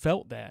 And I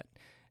felt that.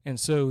 And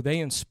so they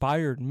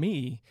inspired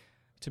me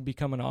to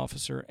become an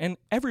officer, and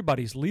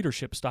everybody's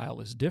leadership style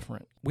is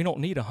different. We don't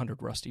need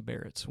 100 Rusty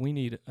Barretts. We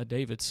need a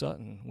David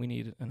Sutton. We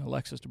need an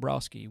Alexis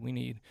Dabrowski. We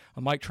need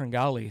a Mike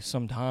Tringali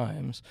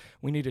sometimes.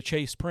 We need a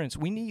Chase Prince.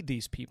 We need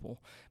these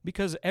people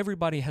because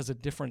everybody has a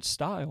different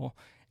style,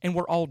 and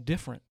we're all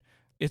different.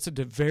 It's a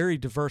very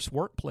diverse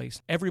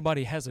workplace.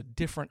 Everybody has a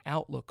different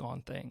outlook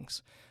on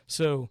things.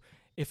 So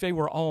if they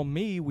were all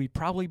me, we'd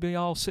probably be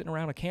all sitting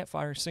around a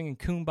campfire singing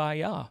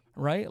Kumbaya,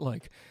 right?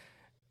 Like,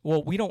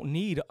 well, we don't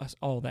need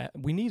all that.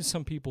 We need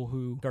some people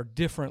who are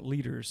different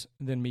leaders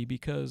than me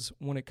because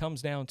when it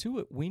comes down to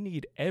it, we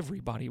need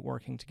everybody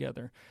working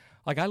together.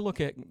 Like I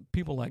look at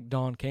people like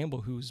Don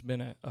Campbell, who's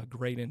been a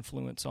great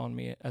influence on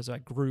me as I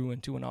grew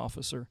into an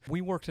officer.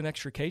 We worked an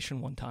extrication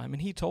one time,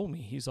 and he told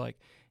me, he's like,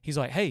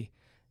 hey,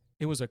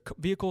 it was a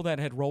vehicle that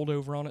had rolled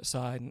over on its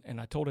side,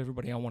 and I told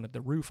everybody I wanted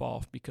the roof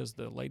off because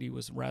the lady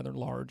was rather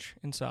large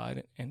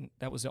inside, and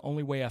that was the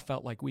only way I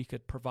felt like we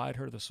could provide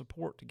her the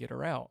support to get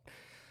her out.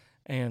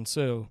 And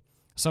so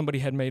somebody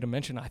had made a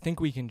mention, I think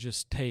we can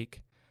just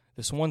take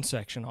this one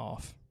section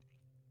off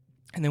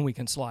and then we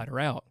can slide her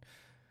out.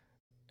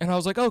 And I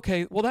was like,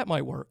 okay, well, that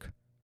might work.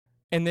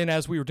 And then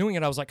as we were doing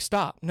it, I was like,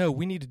 stop. No,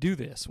 we need to do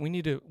this. We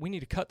need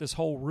to cut this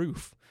whole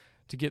roof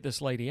to get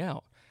this lady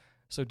out.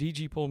 So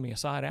DG pulled me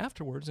aside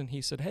afterwards and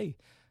he said, hey,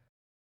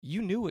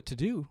 you knew what to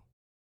do.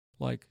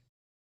 Like,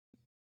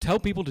 tell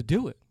people to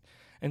do it.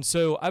 And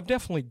so I've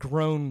definitely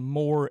grown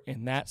more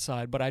in that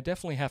side, but I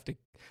definitely have to,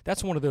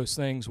 that's one of those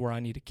things where I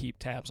need to keep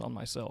tabs on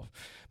myself,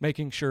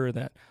 making sure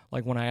that,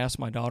 like when I ask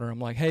my daughter, I'm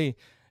like, hey,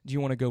 do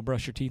you want to go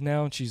brush your teeth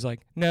now? And she's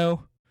like,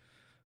 no,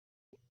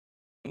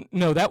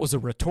 that was a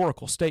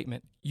rhetorical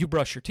statement. You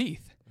brush your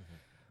teeth.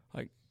 Mm-hmm.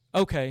 Like,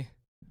 okay,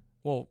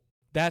 well,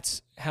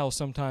 that's how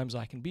sometimes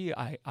I can be.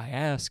 I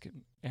ask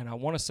and I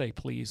want to say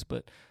please,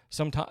 but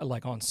sometimes,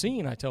 like on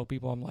scene, I tell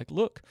people, I'm like,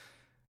 look,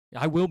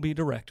 I will be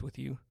direct with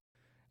you.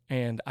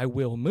 And I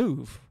will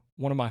move.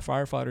 One of my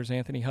firefighters,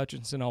 Anthony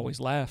Hutchinson, always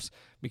laughs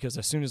because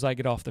as soon as I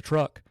get off the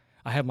truck,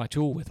 I have my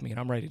tool with me and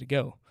I'm ready to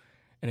go.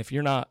 And if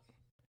you're not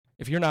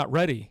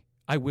ready,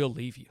 I will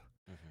leave you.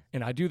 Mm-hmm.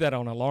 And I do that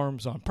on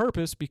alarms on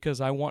purpose because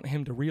I want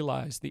him to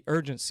realize the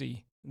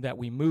urgency that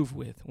we move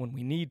with when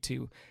we need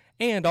to.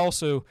 And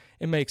also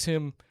it makes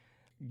him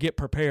get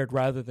prepared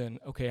rather than,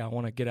 okay, I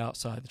want to get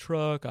outside the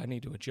truck. I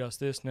need to adjust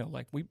this. No,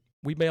 like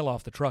we bail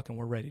off the truck and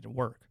we're ready to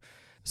work.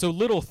 So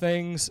little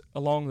things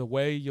along the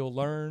way you'll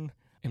learn,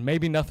 and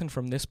maybe nothing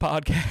from this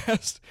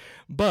podcast,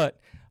 but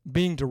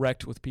being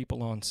direct with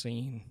people on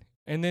scene.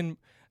 And then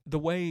the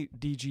way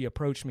DG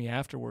approached me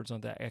afterwards on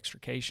that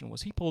extrication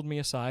was he pulled me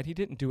aside. He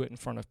didn't do it in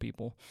front of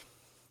people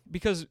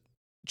because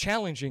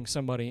challenging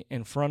somebody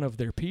in front of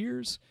their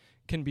peers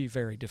can be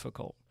very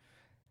difficult.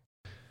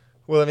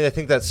 Well, I mean, I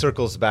think that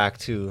circles back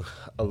to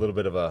a little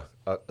bit of a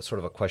sort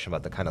of a question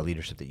about the kind of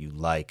leadership that you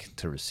like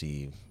to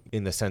receive,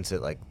 in the sense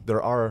that, like,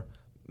 there are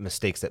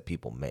mistakes that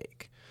people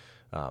make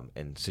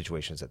and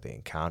situations that they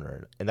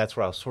encounter. And that's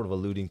where I was sort of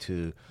alluding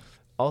to,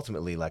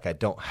 ultimately, like, I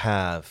don't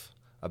have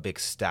a big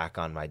stack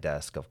on my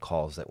desk of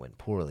calls that went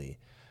poorly,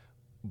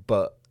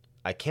 but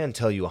I can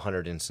tell you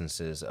 100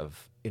 instances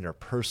of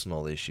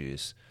interpersonal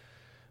issues.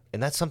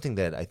 And that's something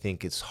that I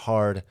think it's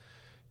hard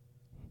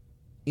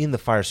in the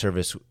fire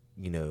service,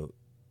 you know,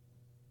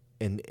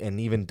 and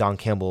even Don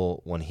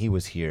Campbell, when he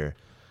was here,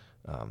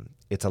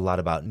 it's a lot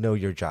about know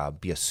your job,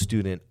 be a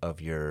student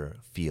of your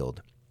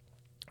field.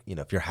 You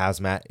know, if you're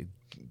hazmat,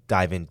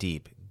 dive in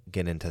deep,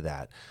 get into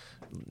that,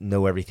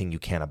 know everything you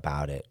can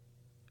about it.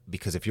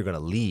 Because if you're going to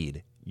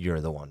lead,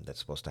 you're the one that's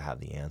supposed to have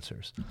the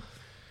answers.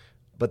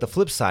 But the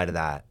flip side of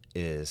that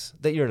is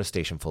that you're in a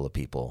station full of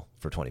people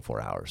for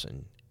 24 hours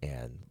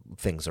and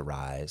things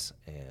arise,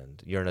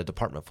 and you're in a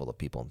department full of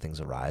people and things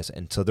arise.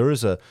 And so there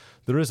is a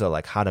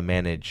like how to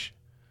manage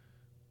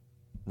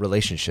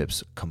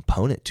relationships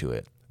component to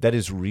it that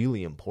is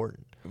really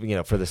important. You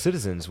know, for the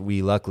citizens,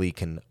 we luckily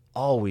can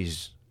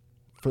always,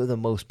 for the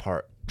most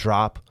part,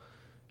 drop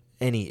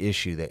any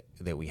issue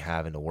that we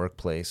have in the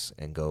workplace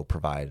and go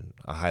provide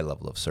a high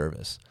level of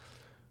service.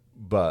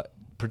 But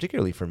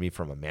particularly for me,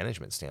 from a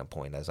management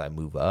standpoint, as I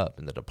move up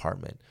in the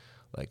department,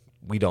 like,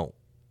 we don't,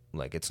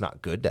 like, it's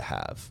not good to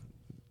have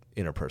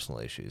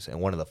interpersonal issues. And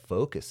one of the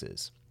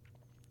focuses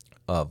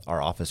of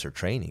our officer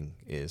training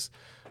is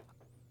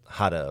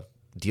how to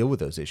deal with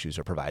those issues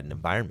or provide an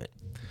environment.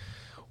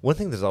 One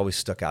thing that's always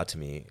stuck out to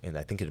me, and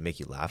I think it'd make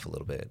you laugh a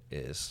little bit,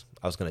 is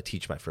I was going to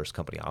teach my first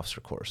company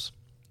officer course.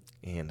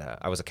 And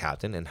I was a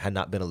captain and had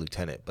not been a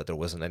lieutenant, but there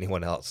wasn't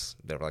anyone else.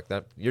 They were like,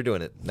 "That you're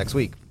doing it next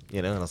week,"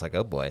 you know? And I was like,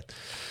 oh boy.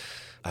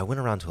 I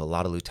went around to a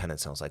lot of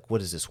lieutenants and I was like,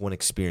 what is this one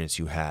experience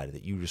you had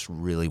that you just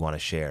really want to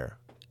share?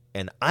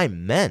 And I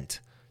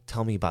meant,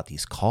 tell me about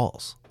these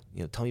calls.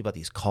 You know, tell me about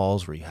these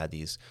calls where you had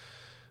these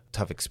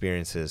tough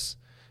experiences.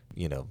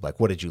 You know, like,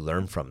 what did you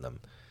learn from them?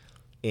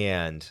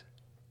 And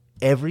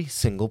every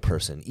single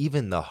person,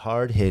 even the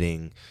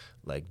hard-hitting,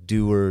 like,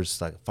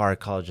 doers, like fire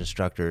college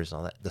instructors,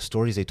 all that, the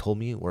stories they told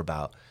me were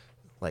about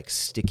like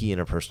sticky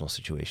interpersonal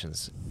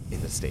situations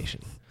in the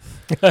station.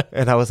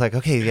 And I was like,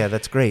 okay, yeah,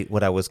 that's great.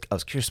 I was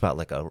curious about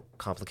like a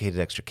complicated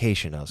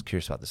extrication. I was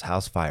curious about this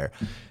house fire.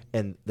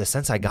 And the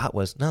sense I got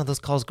was, no, those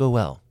calls go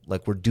well.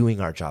 Like, we're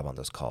doing our job on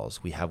those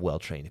calls. We have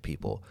well-trained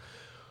people.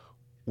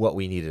 What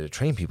we needed to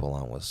train people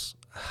on was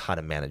how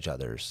to manage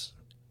others.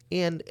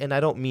 And I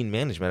don't mean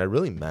management. I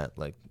really meant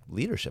like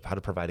leadership, how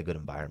to provide a good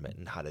environment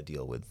and how to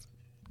deal with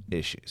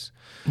issues.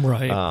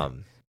 Right.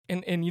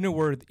 And you know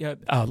where a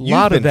You've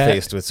lot been of that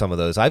faced with some of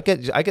those. I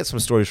get some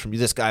stories from you.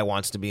 This guy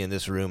wants to be in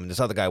this room, and this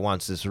other guy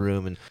wants this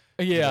room, and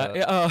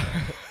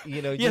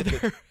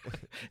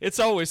it's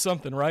always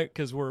something, right?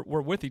 Because we're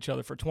with each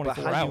other for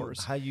 24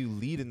 hours. How you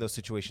lead in those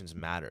situations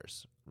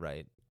matters,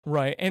 right?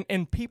 Right,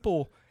 and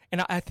people,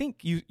 and I think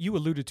you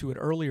alluded to it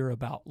earlier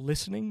about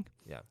listening.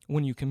 Yeah.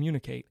 When you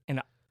communicate,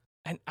 and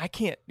that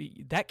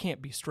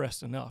can't be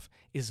stressed enough.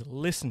 Is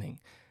listening.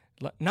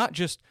 Not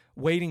just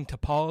waiting to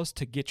pause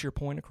to get your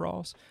point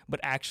across,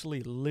 but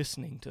actually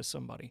listening to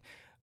somebody.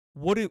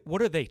 What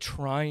are they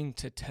trying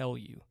to tell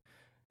you?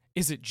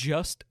 Is it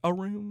just a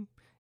room?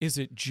 Is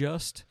it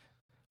just,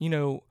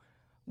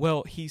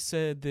 well, he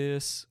said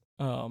this,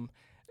 and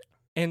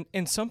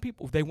some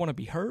people, they want to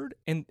be heard,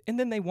 and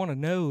then they want to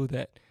know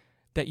that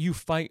you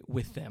fight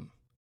with them.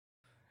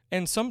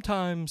 And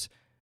sometimes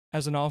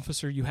as an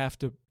officer, you have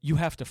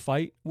to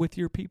fight with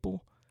your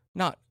people,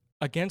 not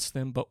against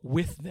them, but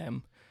with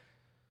them,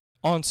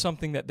 on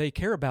something that they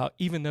care about,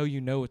 even though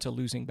you know it's a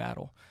losing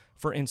battle.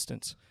 For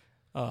instance,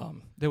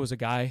 there was a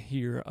guy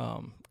here,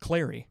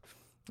 Clary,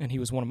 and he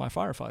was one of my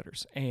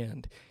firefighters,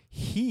 and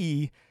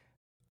he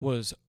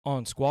was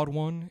on Squad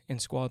 1 and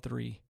Squad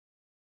 3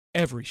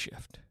 every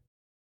shift,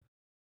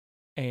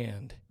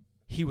 and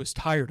he was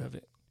tired of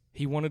it.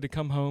 He wanted to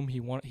come home. He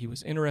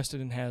was interested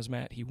in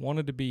hazmat. He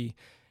wanted to be,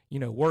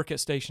 work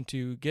at Station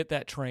 2, get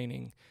that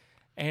training,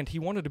 and he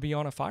wanted to be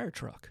on a fire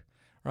truck,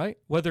 right?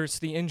 Whether it's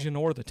the engine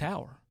or the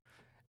tower.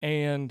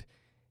 And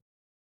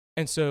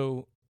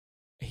so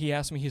he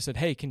asked me, he said,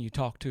 hey, can you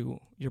talk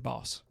to your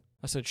boss?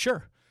 I said,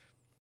 sure.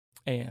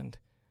 And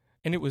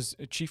it was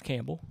Chief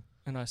Campbell.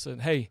 And I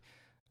said, hey,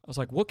 I was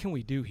like, what can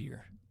we do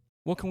here?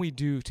 What can we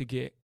do to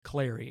get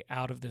Clary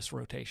out of this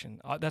rotation?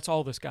 That's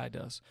all this guy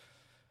does.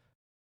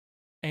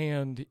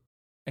 And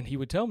he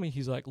would tell me,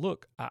 he's like,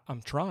 look,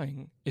 I'm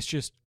trying. It's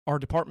just our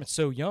department's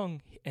so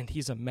young, and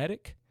he's a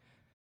medic.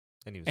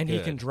 And he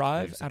can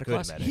drive out of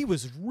class. Medic. He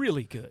was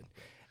really good.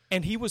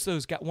 And he was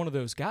one of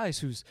those guys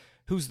who's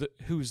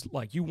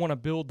like, you want to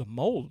build the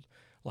mold,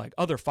 like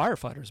other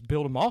firefighters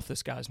build him off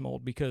this guy's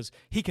mold, because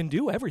he can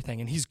do everything,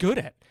 and he's good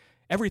at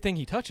everything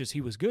he touches.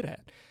 He was good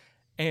at,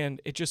 and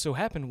it just so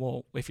happened,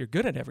 well, if you're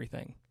good at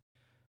everything,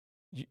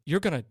 you're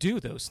going to do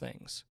those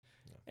things.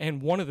 Yeah.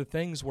 And one of the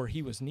things where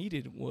he was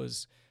needed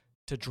was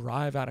to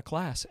drive out of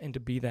class and to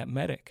be that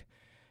medic.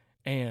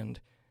 And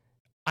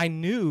I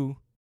knew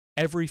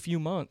every few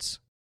months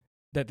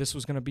that this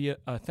was going to be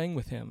a thing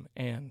with him,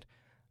 and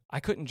I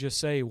couldn't just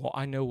say, well,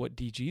 I know what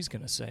DG's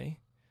going to say.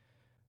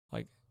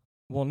 Like,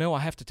 well, no,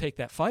 I have to take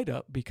that fight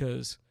up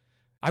because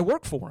I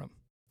work for him.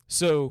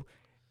 So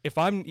if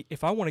I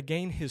want to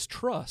gain his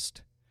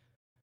trust,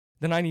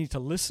 then I need to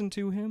listen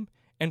to him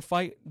and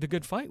fight the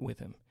good fight with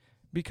him,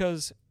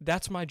 because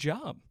that's my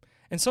job.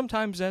 And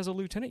sometimes as a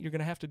lieutenant, you're going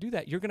to have to do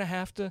that. You're going to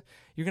have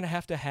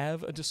to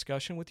have a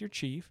discussion with your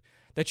chief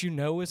that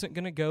isn't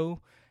going to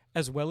go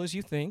as well as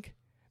you think,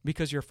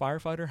 because your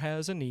firefighter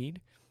has a need,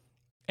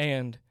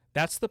 and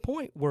that's the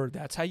point where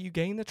that's how you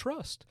gain the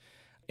trust.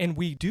 And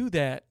we do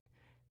that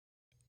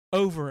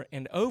over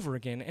and over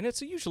again. And it's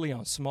usually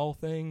on small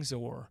things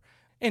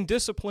and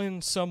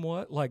discipline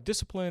somewhat. Like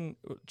discipline,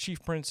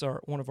 Chief Prince,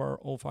 one of our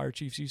old fire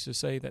chiefs, used to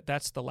say that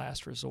that's the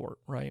last resort,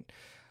 right?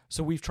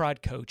 So we've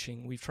tried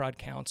coaching, we've tried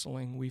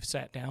counseling, we've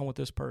sat down with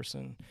this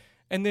person.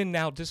 And then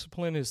now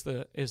discipline is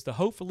the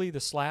hopefully the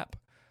slap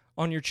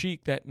on your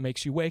cheek that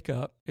makes you wake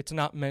up. It's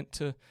not meant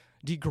to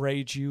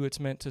degrade you. It's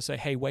meant to say,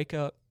 hey, wake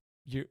up.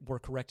 We're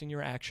correcting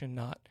your action,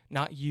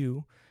 not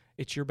you.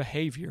 It's your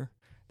behavior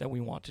that we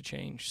want to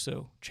change.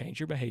 So change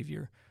your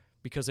behavior,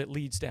 because it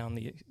leads down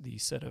the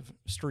set of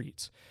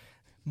streets.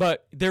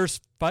 But there's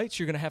fights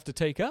you're going to have to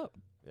take up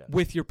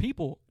with your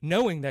people,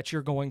 knowing that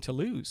you're going to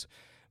lose,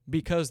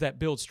 because that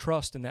builds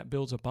trust and that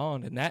builds a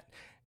bond. And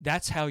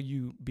that's how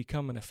you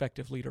become an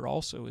effective leader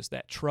also, is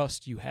that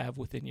trust you have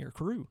within your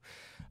crew.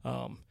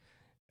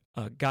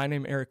 A guy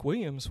named Eric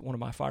Williams, one of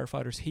my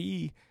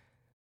firefighters,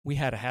 we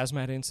had a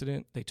hazmat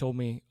incident. They told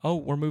me, oh,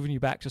 we're moving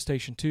you back to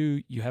Station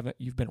 2.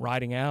 You've been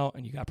riding out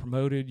and you got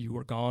promoted. You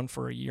were gone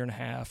for a year and a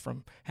half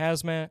from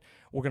hazmat.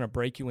 We're going to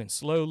break you in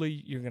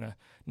slowly. You're going to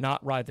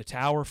not ride the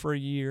tower for a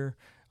year.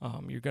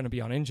 You're going to be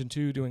on Engine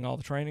 2 doing all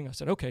the training. I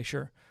said, okay,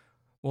 sure.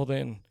 Well,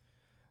 then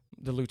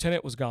the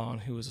lieutenant was gone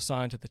who was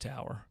assigned to the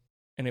tower,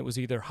 and it was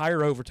either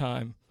hire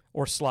overtime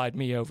or slide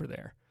me over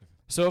there.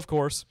 So, of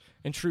course,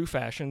 in true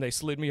fashion, they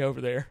slid me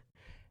over there,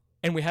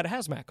 and we had a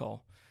hazmat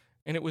call.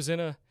 And it was in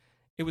a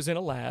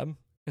lab,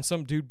 and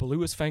some dude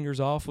blew his fingers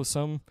off with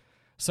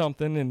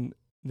something, and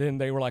then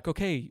they were like,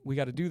 okay, we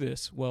got to do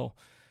this. Well,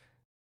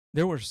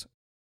 there was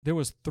there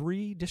was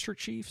 3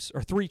 district chiefs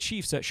or 3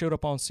 chiefs that showed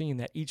up on scene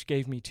that each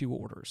gave me 2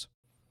 orders.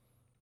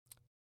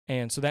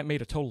 And so that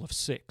made a total of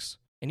 6.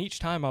 And each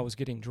time I was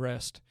getting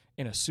dressed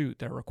in a suit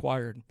that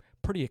required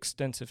pretty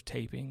extensive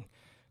taping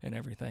and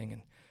everything.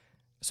 And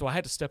so I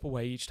had to step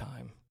away each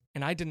time.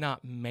 And I did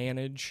not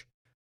manage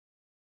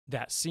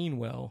that scene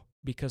well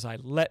because I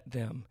let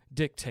them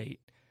dictate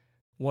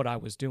what I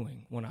was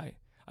doing when I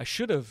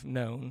should have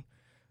known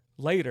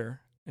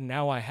later, and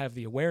now I have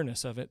the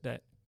awareness of it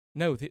that,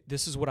 no,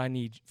 this is what I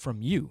need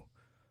from you.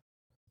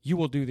 You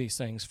will do these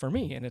things for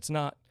me. And it's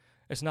not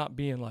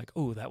being like,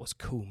 oh, that was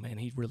cool, man.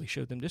 He really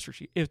showed them district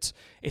chief.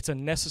 It's a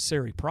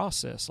necessary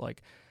process.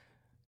 Like,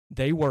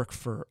 they work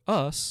for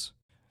us.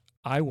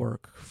 I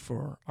work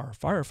for our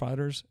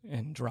firefighters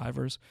and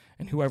drivers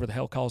and whoever the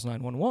hell calls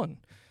 911.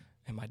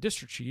 And my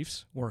district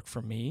chiefs work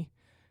for me,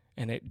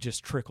 and it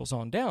just trickles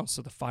on down.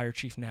 So the fire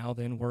chief now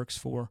then works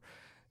for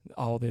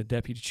all the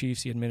deputy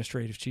chiefs, the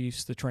administrative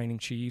chiefs, the training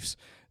chiefs,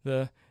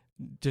 the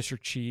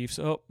district chiefs,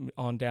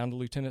 on down to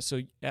lieutenants.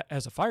 So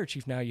as a fire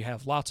chief now, you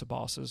have lots of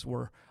bosses,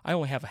 where I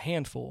only have a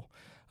handful.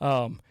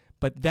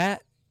 But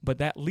that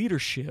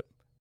leadership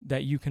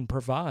that you can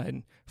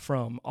provide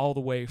from all the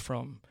way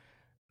from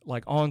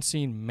like on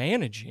scene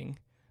managing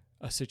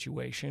a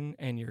situation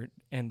and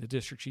the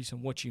district chiefs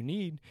and what you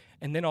need,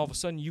 and then all of a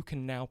sudden you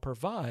can now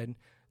provide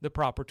the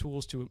proper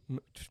tools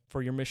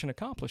for your mission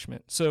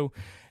accomplishment. So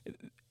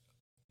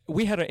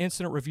we had an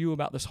incident review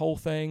about this whole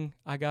thing.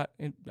 I got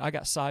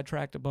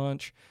sidetracked a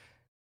bunch.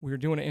 We were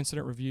doing an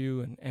incident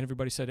review, and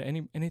everybody said,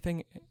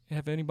 anything?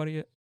 Have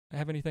anybody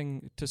have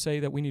anything to say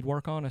that we need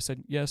work on? I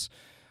said yes.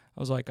 I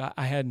was like,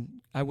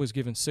 I was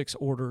given 6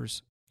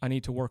 orders. I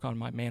need to work on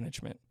my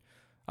management.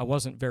 I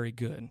wasn't very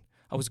good.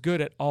 I was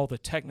good at all the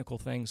technical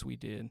things we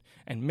did,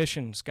 and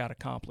missions got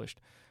accomplished,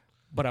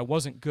 but I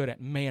wasn't good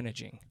at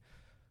managing.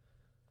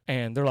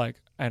 And they're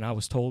like, and I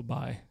was told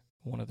by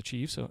one of the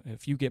chiefs, so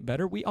if you get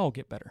better, we all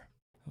get better.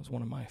 That was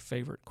one of my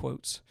favorite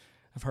quotes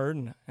I've heard,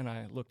 and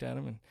I looked at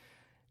him,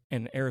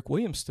 and Eric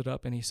Williams stood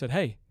up, and he said,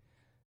 hey,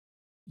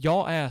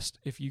 y'all asked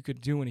if you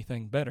could do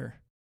anything better,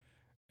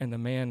 and the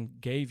man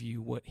gave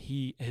you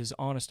his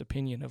honest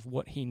opinion of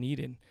what he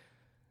needed,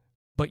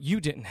 but you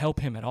didn't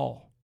help him at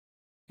all.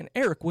 And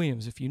Eric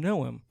Williams, if you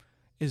know him,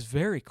 is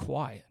very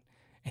quiet,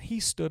 and he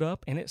stood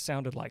up, and it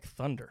sounded like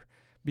thunder,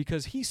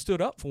 because he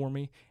stood up for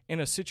me in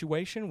a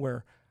situation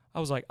where I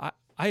was like,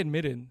 I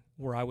admitted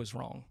where I was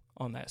wrong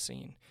on that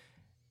scene.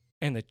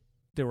 And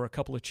there were a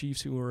couple of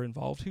chiefs who were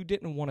involved who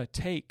didn't want to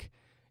take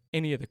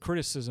any of the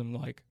criticism,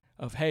 like,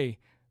 of, hey,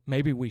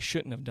 maybe we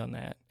shouldn't have done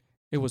that.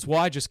 It was, well,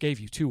 I just gave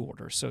you 2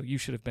 orders, so you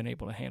should have been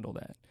able to handle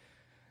that.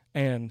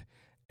 And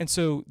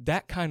so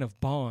that kind of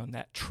bond,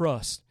 that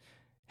trust,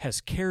 has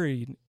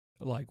carried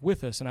like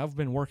with us. And I've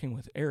been working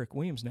with Eric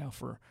Williams now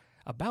for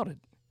about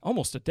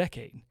almost a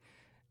decade.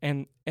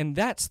 And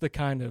that's the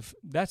kind of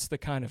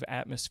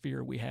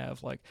atmosphere we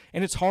have. Like,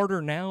 and it's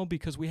harder now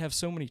because we have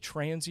so many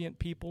transient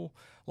people.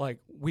 Like,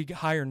 we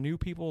hire new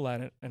people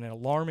at an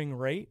alarming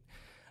rate.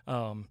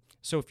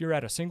 So if you're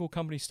at a single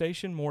company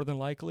station, more than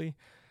likely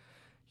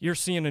you're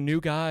seeing a new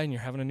guy and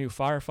you're having a new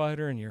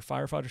firefighter, and your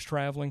firefighter's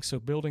traveling. So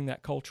building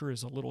that culture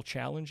is a little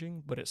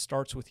challenging, but it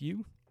starts with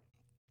you.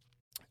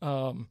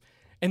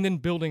 And then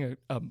building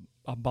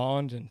a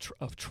bond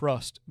of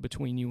trust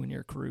between you and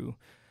your crew.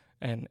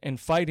 And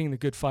fighting the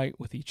good fight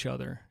with each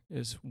other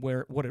is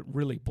what it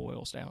really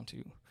boils down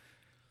to.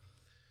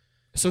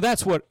 So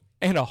that's what,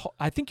 and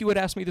I think you had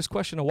asked me this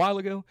question a while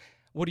ago.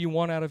 What do you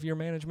want out of your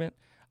management?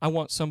 I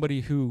want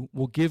somebody who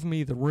will give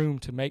me the room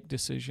to make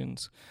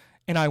decisions,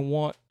 and I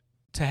want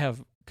to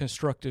have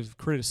constructive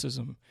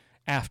criticism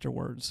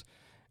afterwards.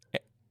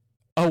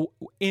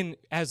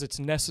 As it's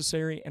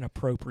necessary and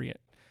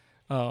appropriate.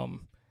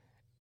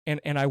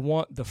 And I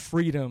want the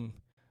freedom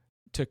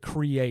to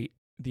create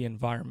the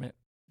environment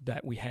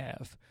that we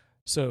have.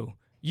 So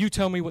you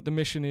tell me what the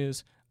mission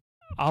is,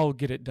 I'll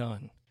get it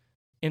done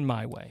in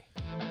my way.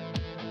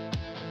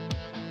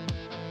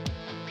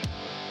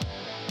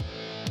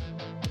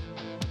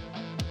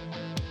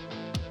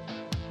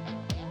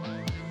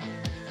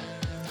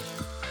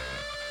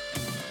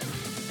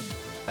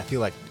 I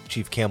feel like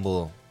Chief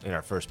Campbell in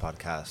our first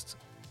podcast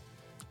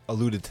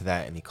alluded to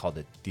that, and he called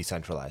it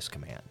decentralized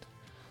command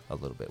a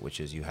little bit, which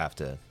is you have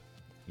to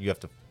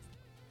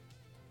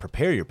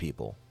prepare your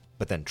people,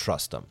 but then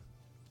trust them,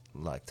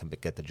 like, to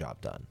get the job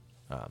done,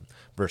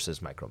 versus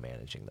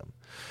micromanaging them.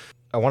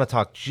 I want to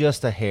talk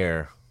just a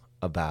hair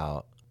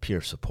about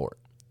peer support.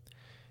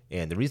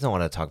 And the reason I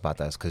want to talk about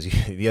that is because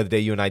the other day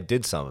you and I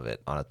did some of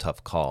it on a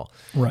tough call.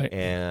 Right.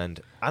 And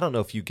I don't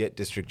know if you get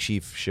district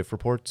chief shift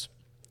reports,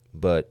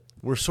 but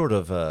we're sort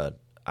of,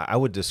 I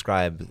would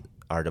describe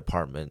our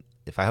department,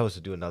 if I was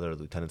to do another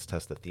lieutenant's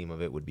test, the theme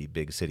of it would be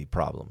big city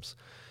problems,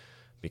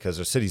 because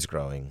our city's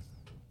growing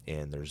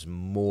and there's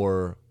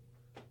more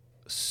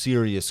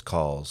serious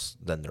calls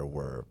than there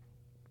were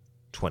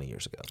 20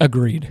 years ago.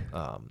 Agreed.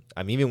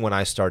 Even when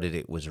I started,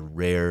 it was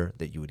rare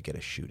that you would get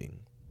a shooting.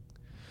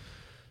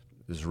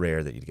 It was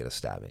rare that you'd get a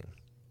stabbing.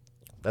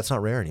 That's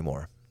not rare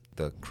anymore.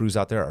 The crews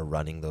out there are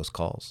running those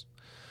calls.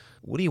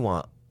 What do you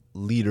want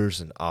leaders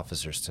and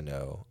officers to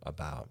know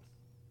about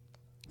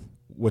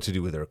what to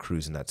do with their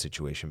crews in that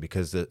situation?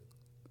 Because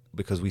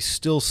we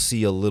still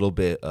see a little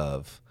bit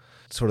of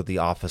sort of the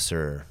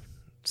officer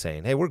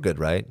saying, "Hey, we're good,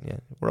 right? Yeah,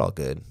 we're all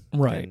good."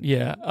 Right. And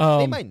yeah.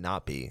 they might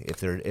not be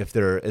if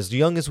they're as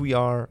young as we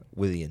are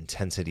with the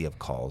intensity of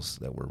calls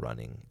that we're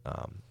running,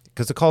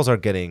 because the calls are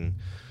getting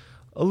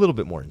a little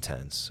bit more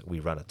intense.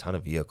 We run a ton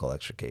of vehicle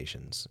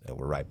extrications, and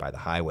we're right by the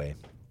highway,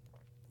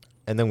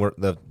 and then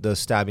the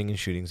stabbing and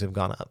shootings have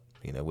gone up.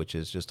 Which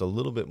is just a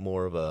little bit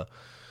more of a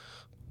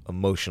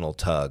emotional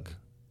tug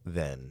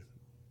than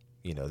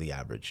the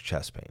average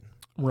chest pain.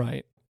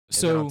 Right. And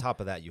So then on top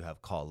of that, you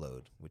have call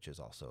load, which is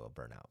also a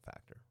burnout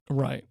factor.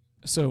 Right.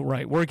 So,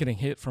 we're getting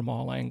hit from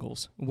all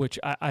angles, which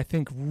I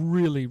think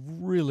really,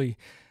 really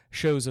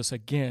shows us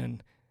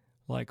again,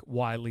 like,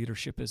 why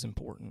leadership is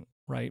important,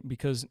 right?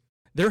 Because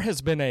there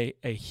has been a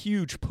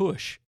huge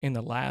push in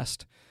the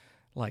last,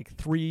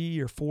 3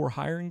 or 4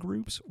 hiring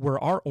groups where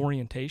our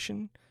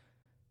orientation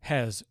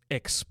has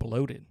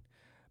exploded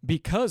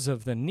because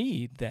of the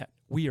need that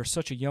we are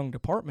such a young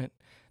department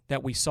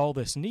that we saw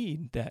this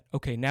need that,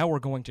 okay, now we're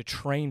going to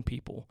train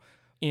people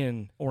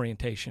in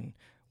orientation.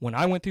 When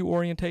I went through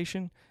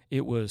orientation,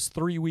 it was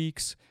 3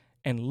 weeks,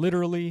 and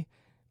literally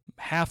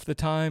half the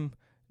time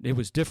it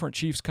was different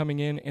chiefs coming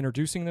in,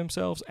 introducing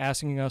themselves,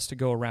 asking us to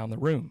go around the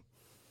room.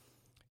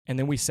 And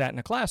then we sat in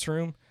a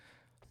classroom,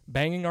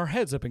 banging our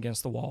heads up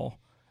against the wall.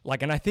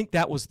 And I think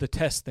that was the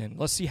test then.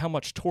 Let's see how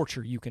much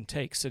torture you can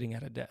take sitting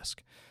at a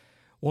desk.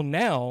 Well,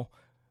 now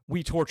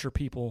we torture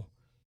people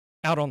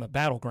out on the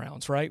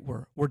battlegrounds, right?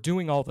 We're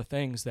doing all the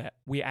things that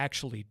we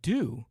actually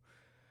do,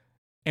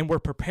 and we're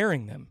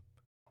preparing them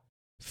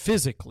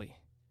physically,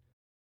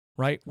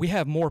 right? We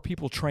have more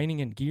people training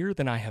in gear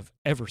than I have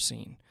ever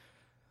seen.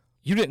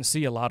 You didn't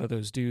see a lot of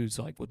those dudes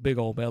with big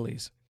old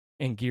bellies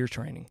in gear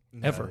training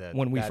ever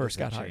when we first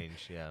got hired.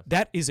 Yeah.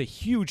 That is a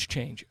huge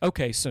change.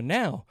 Okay, so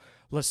now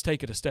let's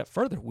take it a step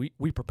further.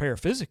 We prepare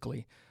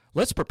physically.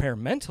 Let's prepare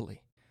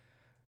mentally.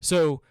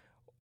 So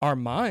our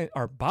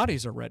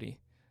bodies are ready,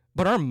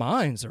 but our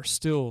minds are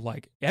still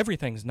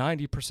everything's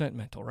 90%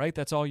 mental, right?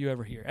 That's all you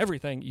ever hear.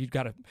 Everything, you've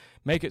got to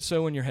make it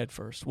so in your head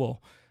first.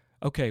 Well,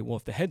 okay,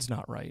 if the head's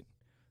not right,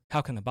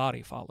 how can the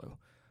body follow?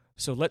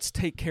 So let's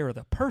take care of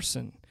the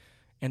person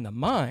and the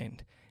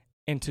mind.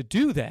 And to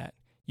do that,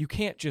 you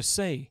can't just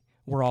say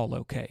we're all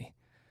okay.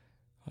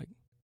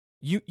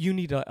 You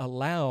need to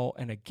allow,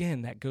 and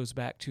again, that goes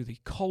back to the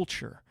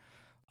culture.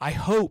 I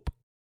hope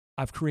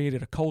I've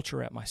created a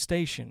culture at my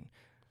station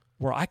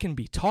where I can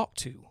be talked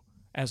to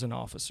as an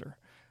officer.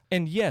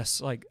 And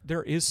yes,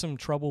 there is some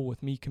trouble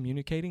with me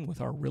communicating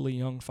with our really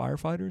young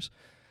firefighters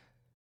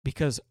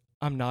because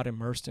I'm not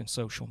immersed in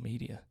social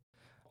media.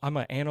 I'm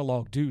an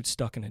analog dude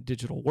stuck in a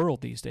digital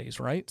world these days,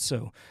 right?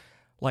 So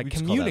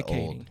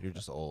communicating. You're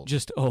just old.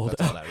 Just old.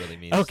 That's all that really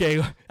means.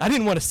 Okay, I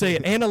didn't want to say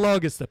it.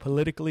 Analog is the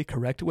politically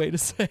correct way to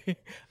say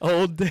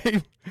old,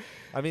 Dave.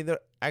 I mean, there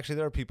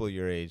are people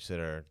your age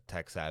that are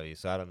tech savvy,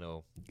 so I don't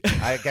know.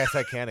 I guess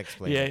I can't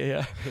explain.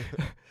 Yeah.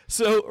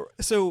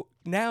 So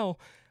now,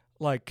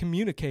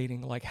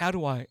 communicating, how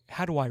do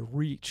I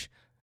reach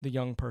the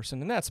young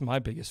person? And that's my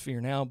biggest fear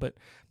now. But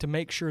to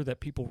make sure that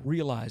people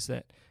realize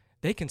that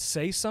they can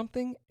say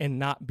something and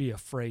not be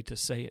afraid to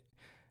say it,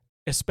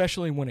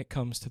 especially when it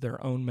comes to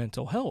their own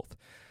mental health.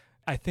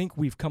 I think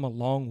we've come a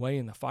long way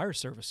in the fire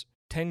service.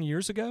 10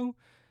 years ago,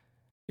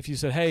 if you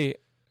said, "Hey,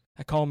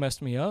 that call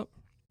messed me up,"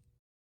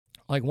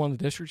 one of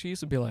the district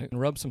chiefs would be like,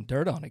 "Rub some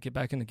dirt on it, get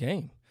back in the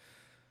game."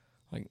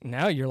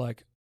 Now you're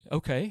like,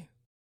 "Okay,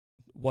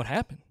 what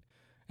happened?"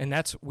 And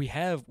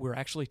we're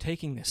actually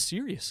taking this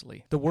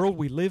seriously. The world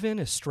we live in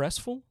is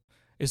stressful,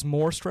 is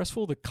more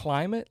stressful. The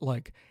climate,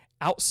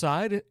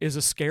 outside is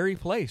a scary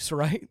place,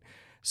 right?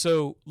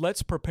 So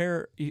let's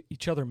prepare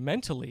each other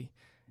mentally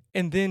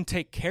and then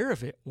take care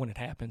of it when it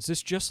happens.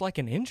 It's just like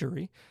an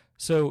injury.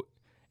 So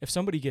if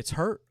somebody gets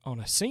hurt on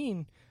a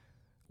scene,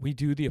 we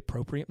do the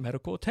appropriate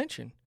medical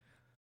attention.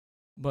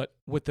 But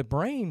with the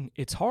brain,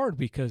 it's hard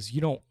because you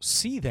don't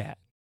see that.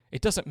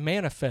 It doesn't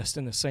manifest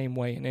in the same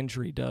way an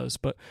injury does,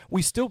 but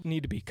we still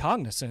need to be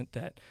cognizant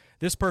that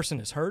this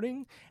person is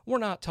hurting. We're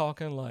not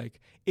talking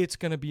it's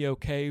going to be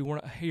okay. We're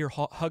not here,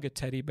 hug a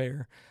teddy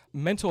bear.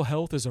 Mental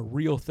health is a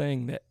real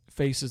thing that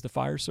faces the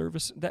fire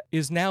service that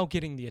is now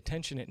getting the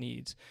attention it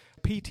needs.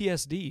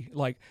 PTSD,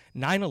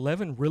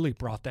 9/11 really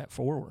brought that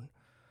forward.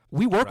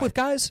 We work with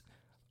guys,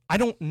 I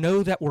don't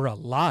know that we're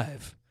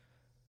alive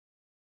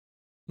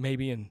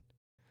maybe in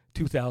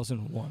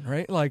 2001,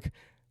 right?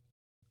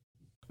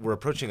 We're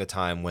approaching a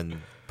time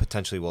when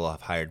potentially we'll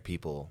have hired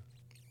people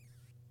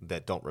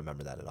that don't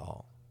remember that at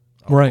all.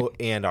 Right.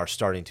 And are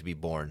starting to be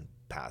born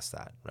past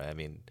that, right? I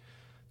mean,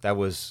 that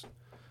was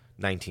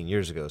 19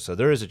 years ago. So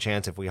there is a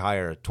chance if we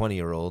hire a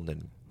 20-year-old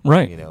and,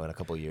 in a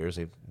couple of years,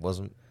 he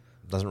doesn't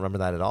remember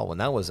that at all. When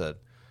that was a,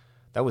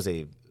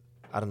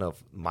 I don't know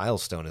if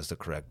milestone is the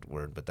correct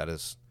word, but that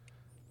is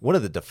one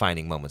of the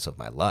defining moments of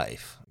my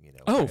life.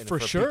 Oh, for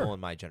sure. People in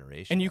my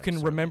generation. And you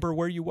can remember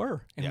where you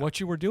were and what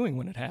you were doing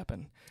when it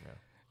happened. Yeah.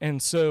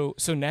 And so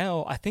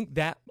now I think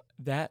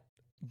that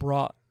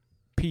brought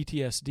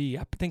PTSD.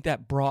 I think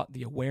that brought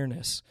the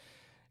awareness.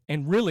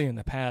 And really in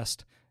the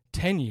past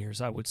 10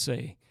 years, I would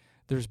say,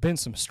 there's been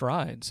some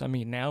strides. I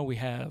mean, now we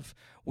have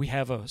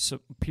a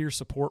peer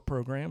support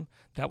program.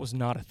 That was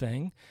not a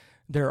thing.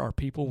 There are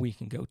people we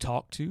can go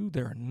talk to.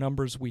 There are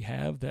numbers we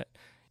have that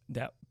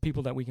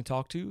people that we can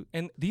talk to.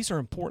 And these are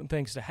important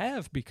things to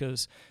have,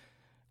 because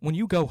when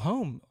you go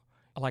home,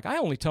 like, I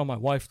only tell my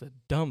wife the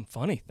dumb,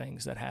 funny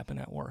things that happen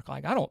at work.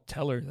 Like, I don't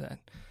tell her that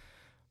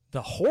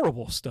the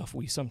horrible stuff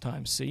we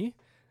sometimes see.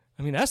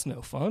 I mean, that's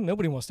no fun.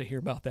 Nobody wants to hear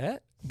about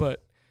that.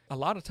 But a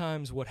lot of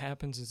times what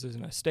happens is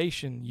in a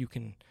station, you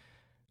can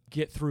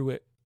get through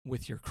it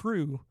with your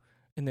crew,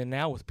 and then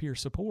now with peer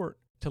support,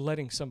 to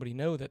letting somebody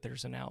know that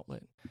there's an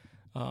outlet.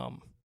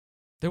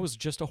 There was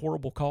just a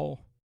horrible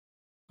call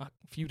a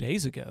few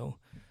days ago,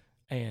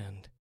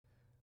 and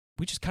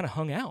we just kind of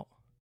hung out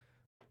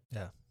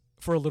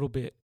for a little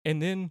bit.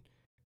 And then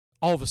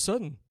all of a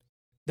sudden,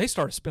 they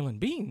started spilling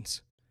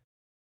beans,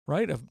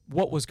 right, of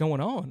what was going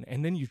on.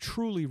 And then you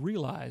truly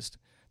realized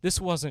this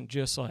wasn't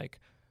just like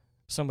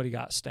somebody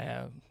got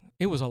stabbed.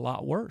 It was a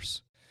lot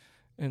worse.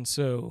 And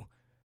so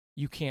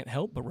you can't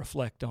help but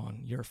reflect on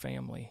your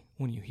family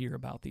when you hear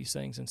about these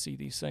things and see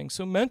these things.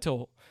 So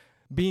mental,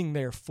 being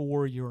there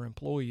for your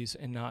employees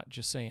and not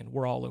just saying,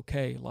 we're all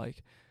okay.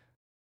 Like,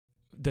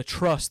 the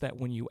trust that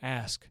when you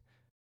ask,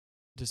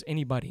 does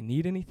anybody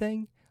need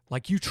anything?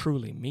 Like, you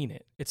truly mean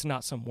it. It's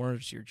not some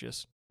words you're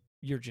just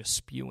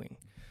spewing.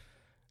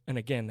 And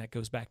again, that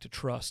goes back to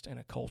trust and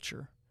a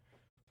culture.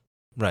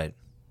 Right.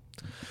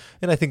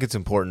 And I think it's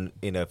important,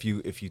 if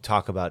you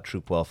talk about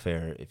troop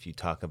welfare, if you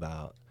talk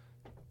about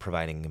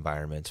providing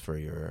environments for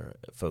your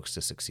folks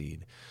to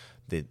succeed,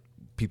 that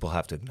people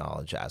have to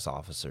acknowledge as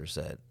officers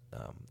that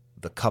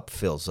the cup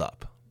fills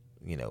up,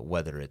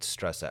 whether it's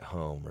stress at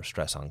home or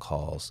stress on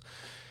calls.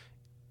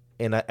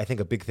 And I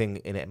think a big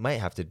thing, and it might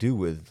have to do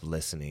with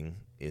listening,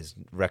 is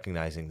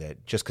recognizing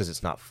that just because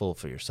it's not full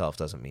for yourself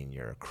doesn't mean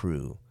your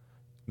crew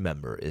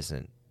member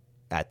isn't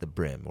at the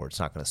brim, or it's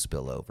not going to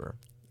spill over.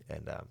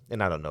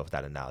 And I don't know if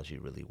that analogy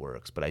really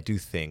works, but I do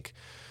think,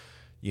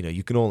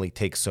 you can only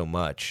take so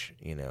much,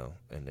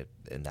 and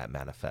that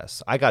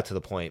manifests. I got to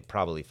the point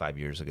probably 5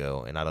 years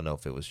ago, and I don't know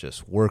if it was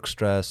just work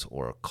stress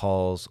or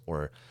calls,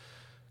 or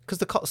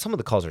because some of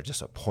the calls are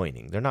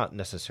disappointing. They're not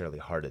necessarily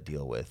hard to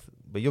deal with,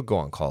 but you'll go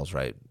on calls,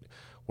 right,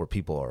 where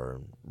people are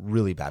in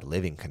really bad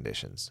living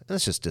conditions, and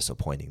it's just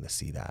disappointing to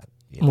see that.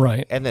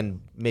 Right. And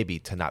then maybe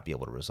to not be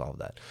able to resolve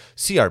that.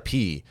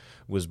 CRP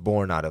was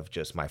born out of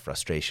just my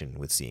frustration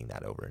with seeing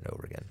that over and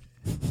over again.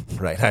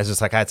 Right. I was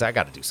just like, I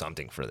got to do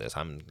something for this.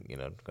 I'm,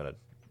 going to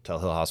tell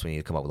Hill House we need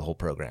to come up with a whole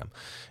program.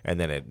 And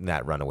then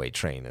that runaway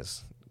train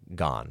is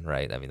gone.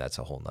 Right. I mean, that's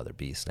a whole nother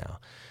beast now.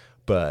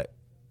 But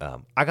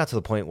I got to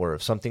the point where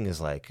if something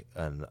is like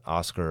an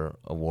Oscar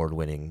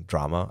award-winning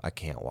drama, I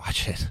can't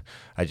watch it.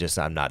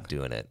 I'm not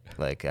doing it.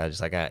 Like,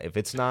 if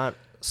it's not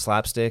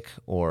slapstick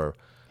or,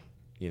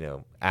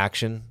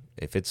 action,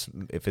 if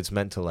it's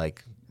meant to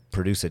like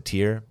produce a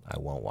tear, I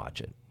won't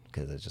watch it,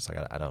 because it's just like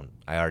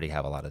I already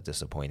have a lot of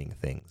disappointing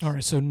things. All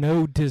right, so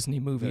no Disney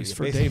movies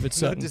for David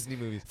Sutton. No Disney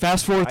movies.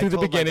 Fast forward through the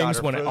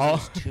beginnings when it all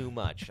too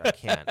much. I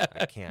can't.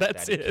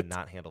 That's Daddy it.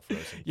 cannot handle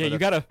Frozen. Yeah, you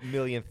got to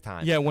millionth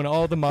time. Yeah, when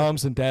all the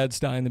moms and dads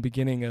die in the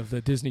beginning of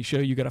the Disney show,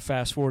 you got to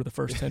fast forward the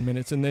first 10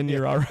 minutes, and then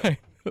you're all right.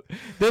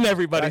 Then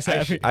everybody's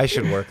happy. I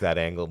should work that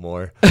angle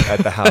more at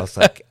the house.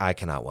 Like, I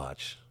cannot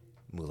watch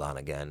Mulan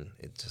again.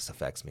 It just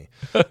affects me.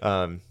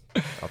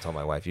 I'll tell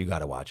my wife, you got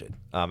to watch it.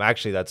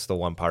 Actually, that's the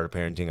one part of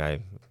parenting I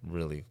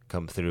really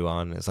come through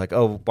on. It's like,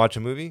 oh, watch a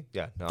movie?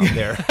 Yeah, no, I'm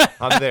there.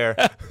 I'm there.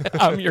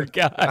 I'm your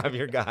guy. I'm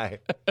your guy.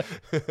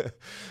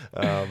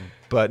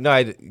 But no,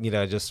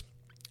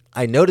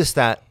 I noticed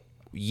that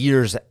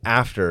years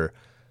after,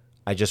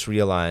 I just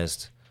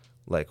realized,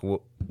 like,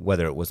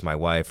 whether it was my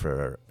wife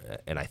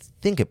and I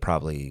think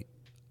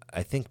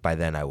by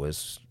then I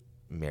was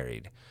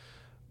married.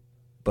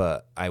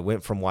 But I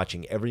went from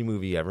watching every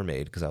movie ever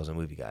made, because I was a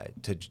movie guy,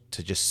 to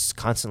just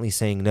constantly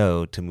saying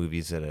no to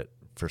movies that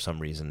for some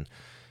reason.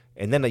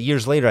 And then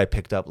years later, I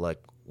picked up,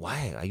 like,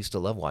 why? I used to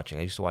love watching.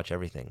 I used to watch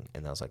everything.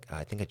 And I was like,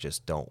 I think I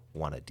just don't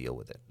want to deal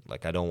with it.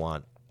 Like, I don't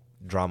want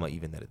drama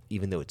even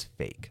though it's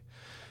fake.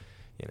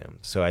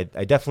 So I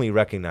definitely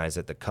recognize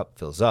that the cup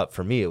fills up.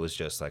 For me, it was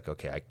just like,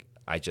 okay,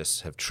 I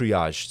just have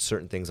triaged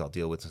certain things I'll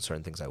deal with and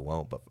certain things I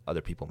won't, but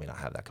other people may not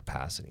have that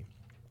capacity.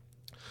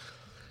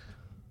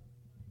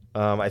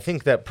 I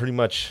think that pretty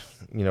much,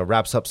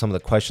 wraps up some of the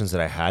questions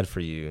that I had for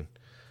you.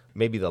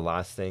 Maybe the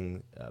last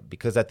thing,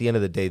 because at the end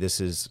of the day, this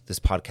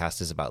podcast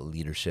is about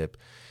leadership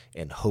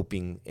and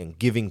hoping and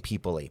giving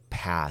people a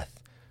path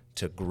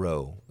to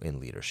grow in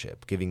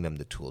leadership, giving them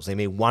the tools. They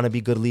may want to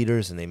be good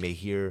leaders and they may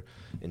hear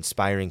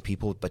inspiring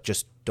people, but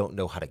just don't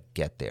know how to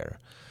get there.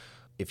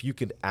 If you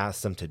could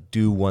ask them to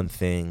do one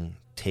thing,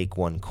 take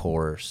one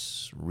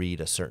course,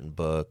 read a certain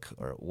book,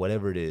 or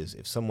whatever it is,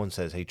 if someone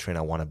says, hey, Trent,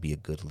 I want to be a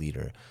good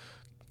leader,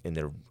 and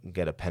they'll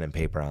get a pen and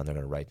paper out and they're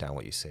going to write down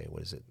what you say.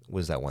 What is it? What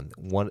is that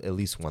one at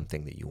least one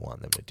thing that you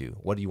want them to do?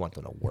 What do you want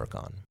them to work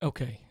on?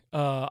 Okay.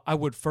 I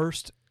would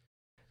first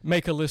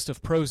make a list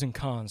of pros and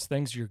cons,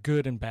 things you're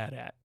good and bad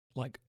at.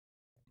 Like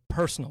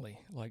personally,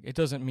 like it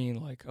doesn't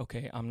mean like,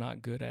 okay, I'm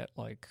not good at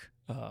like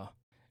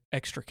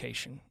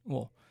extrication.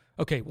 Well,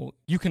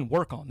 you can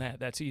work on that.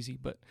 That's easy.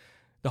 But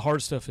the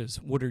hard stuff is,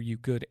 what are you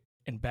good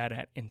and bad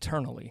at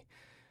internally?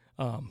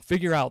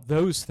 Figure out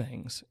those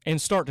things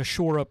and start to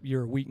shore up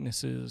your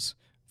weaknesses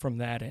from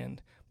that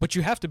end. But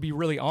you have to be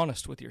really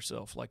honest with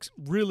yourself. Like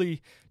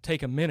really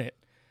take a minute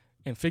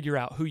and figure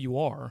out who you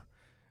are.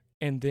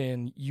 And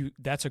then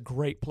that's a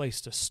great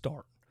place to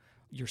start.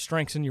 Your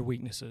strengths and your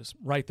weaknesses,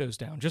 write those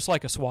down. Just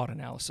like a SWOT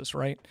analysis,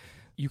 right?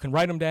 You can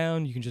write them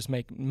down. You can just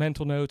make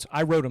mental notes.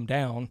 I wrote them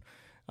down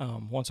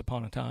once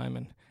upon a time.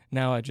 And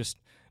now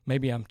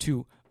maybe I'm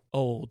too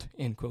old,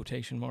 in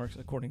quotation marks,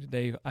 according to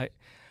Dave.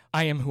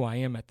 I am who I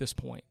am at this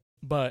point,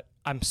 but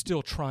I'm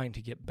still trying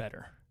to get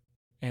better.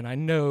 And I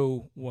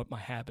know what my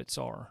habits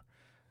are.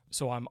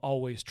 So I'm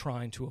always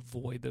trying to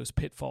avoid those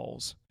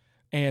pitfalls.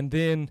 And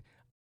then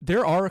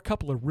there are a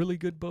couple of really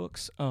good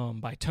books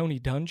by Tony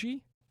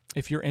Dungy,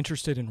 if you're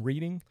interested in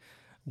reading.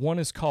 One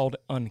is called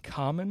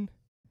Uncommon,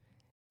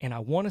 and I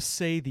want to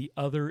say the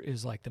other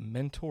is like The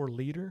Mentor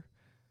Leader.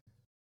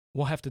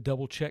 We'll have to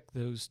double check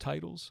those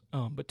titles.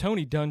 But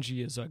Tony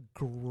Dungy is a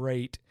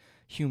great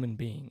human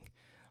being.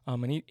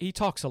 And he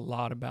talks a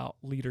lot about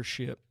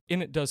leadership,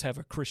 and it does have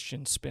a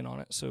Christian spin on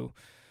it, so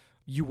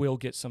you will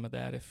get some of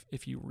that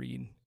if you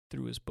read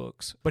through his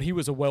books. But he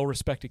was a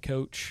well-respected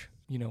coach,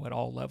 at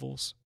all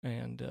levels,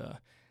 and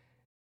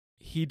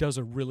he does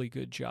a really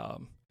good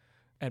job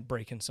at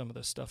breaking some of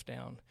this stuff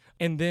down.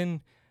 And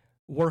then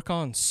work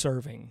on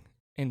serving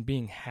and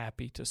being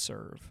happy to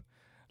serve.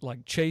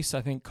 Like Chase,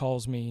 I think,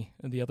 calls me,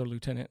 the other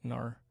lieutenant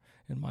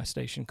in my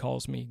station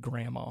calls me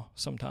grandma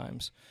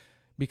sometimes,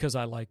 because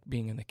I like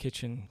being in the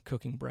kitchen,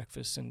 cooking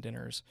breakfasts and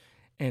dinners.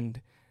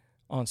 And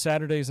on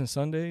Saturdays and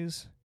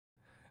Sundays,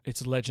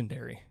 it's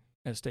legendary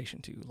at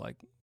Station 2. Like,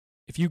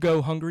 if you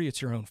go hungry,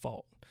 it's your own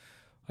fault.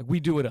 Like, we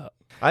do it up.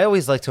 I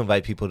always like to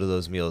invite people to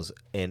those meals,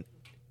 and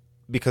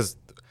because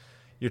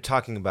you're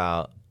talking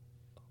about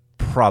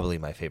probably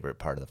my favorite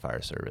part of the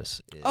fire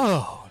service is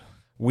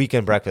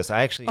weekend breakfast.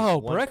 I actually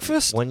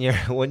breakfast? One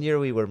year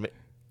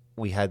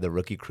we had the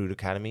Rookie Recruit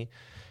Academy.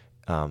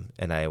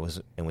 And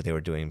they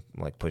were doing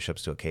like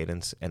push-ups to a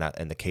cadence, and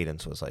the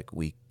cadence was like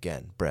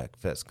weekend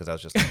breakfast, because I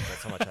was just like,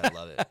 that's how much I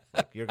love it.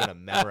 Like, you're gonna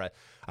memorize.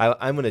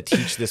 I'm gonna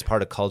teach this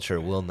part of culture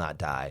will not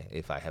die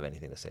if I have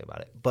anything to say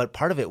about it. But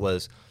part of it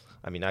was,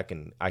 I mean, I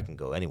can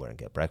go anywhere and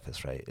get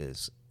breakfast. Right?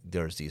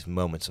 There's these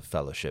moments of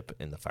fellowship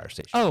in the fire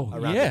station.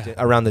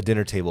 Around the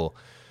dinner table,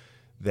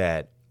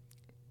 that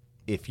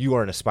if you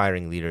are an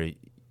aspiring leader,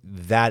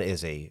 that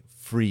is a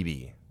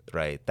freebie.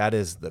 Right? That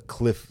is the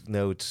Cliff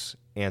Notes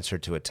answer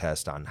to a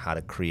test on how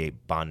to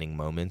create bonding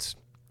moments.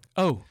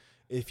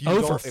 If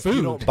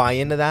you don't buy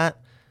into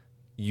that,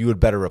 you would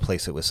better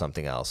replace it with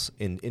something else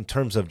in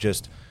terms of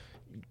just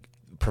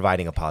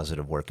providing a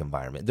positive work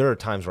environment. There are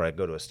times where I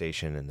go to a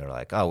station and they're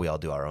like, we all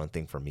do our own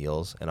thing for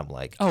meals, and I'm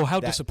like, how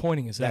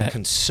disappointing is that? That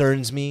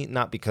concerns me,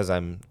 not because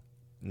I'm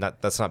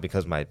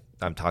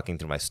talking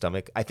through my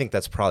stomach. I think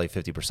that's probably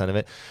 50% of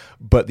it,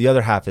 but the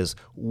other half is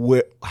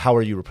how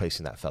are you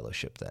replacing that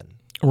fellowship then?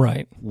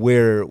 Right.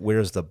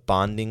 Where's the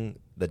bonding,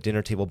 the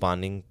dinner table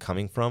bonding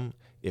coming from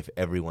if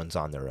everyone's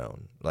on their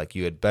own? Like,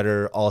 you had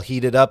better all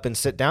heat it up and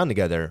sit down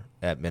together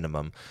at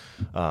minimum,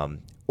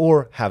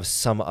 or have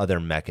some other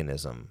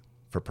mechanism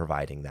for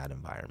providing that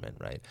environment,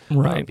 right?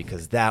 Right.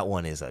 Because that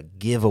one is a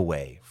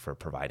giveaway for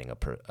providing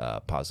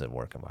a positive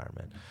work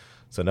environment.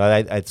 So no,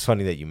 it's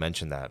funny that you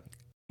mentioned that.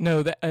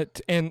 No,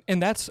 and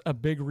that's a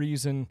big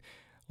reason.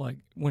 Like,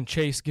 when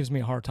Chase gives me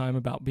a hard time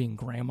about being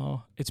grandma,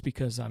 it's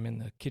because I'm in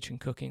the kitchen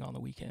cooking on the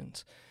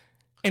weekends.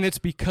 And it's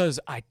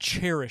because I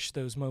cherish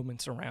those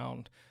moments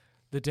around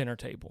the dinner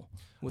table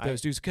with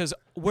those dudes. Because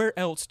where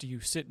else do you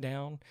sit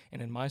down?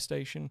 And in my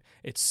station,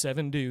 it's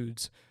 7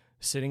 dudes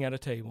sitting at a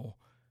table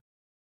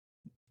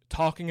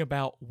talking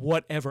about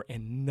whatever,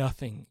 and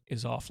nothing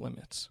is off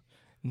limits.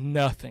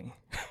 Nothing.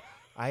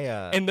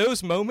 And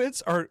those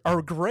moments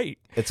are great.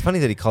 It's funny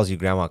that he calls you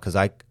grandma, because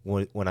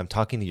when I'm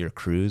talking to your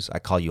crews, I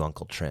call you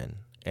Uncle Trin,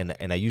 and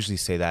I usually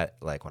say that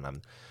like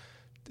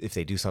if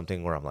they do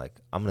something where I'm like,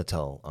 I'm gonna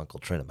tell Uncle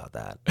Trin about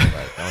that.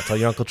 Like, I'm gonna tell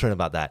your Uncle Trin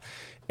about that.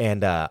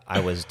 And I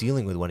was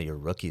dealing with one of your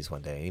rookies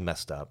one day. He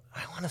messed up.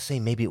 I want to say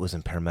maybe it was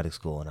in paramedic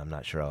school, and I'm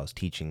not sure. I was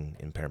teaching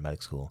in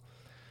paramedic school.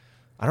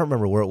 I don't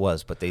remember where it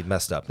was, but they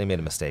messed up. They made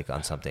a mistake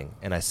on something,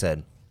 and I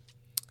said,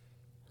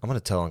 I'm gonna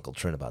tell Uncle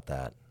Trin about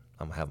that.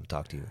 I'm gonna have him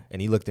talk to you. And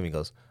he looked at me and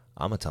goes,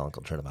 I'm gonna tell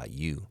Uncle Trent about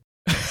you.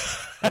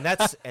 and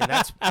that's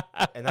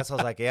I was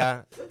like,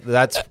 yeah,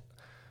 that's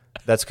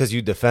because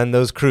you defend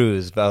those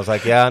crews. But I was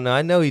like, yeah, no,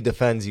 I know he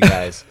defends you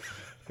guys.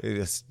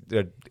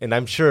 And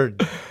I'm sure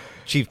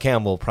Chief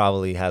Campbell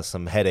probably has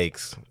some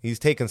headaches. He's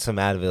taken some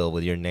Advil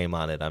with your name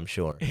on it, I'm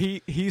sure.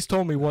 He's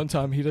told me one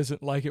time he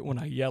doesn't like it when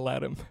I yell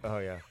at him. Oh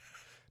yeah.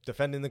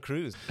 Defending the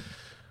crews.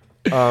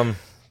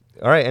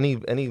 All right.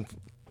 Any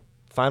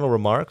final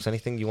remarks?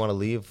 Anything you want to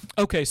leave?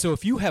 Okay, so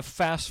if you have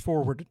fast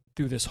forwarded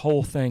through this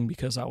whole thing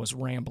because I was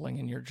rambling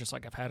and you're just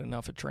like, I've had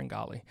enough at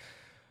Tringali,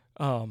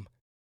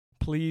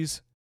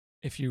 please,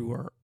 if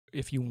you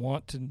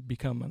want to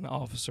become an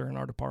officer in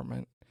our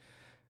department,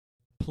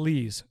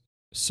 please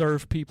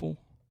serve people,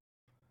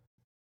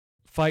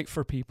 fight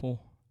for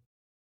people,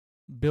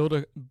 build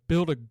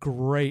a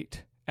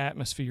great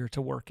atmosphere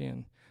to work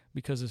in,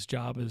 because this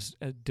job is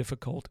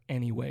difficult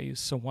anyways.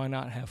 So why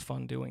not have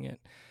fun doing it?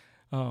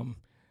 And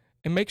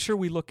make sure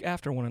we look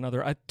after one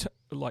another.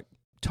 Like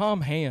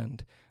Tom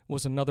Hand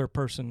was another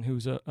person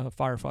who's a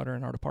firefighter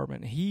in our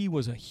department. He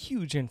was a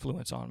huge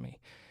influence on me.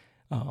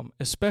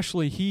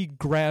 Especially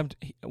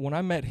when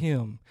I met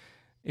him,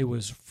 it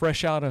was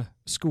fresh out of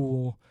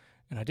school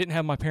and I didn't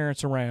have my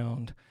parents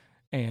around,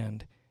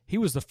 and he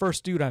was the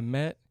first dude I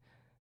met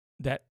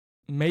that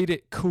made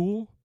it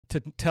cool to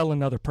tell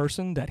another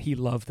person that he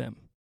loved them,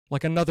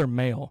 like another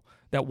male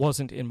that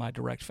wasn't in my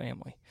direct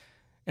family.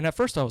 And at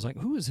first I was like,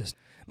 who is this?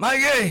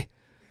 Mikey,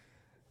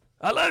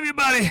 I love you,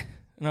 buddy.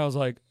 And I was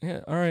like,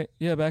 yeah, all right,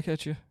 yeah, back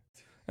at you.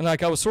 And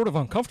like I was sort of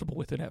uncomfortable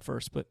with it at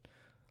first, but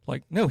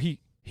like, no, he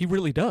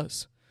really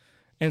does.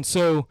 And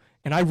so,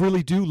 and I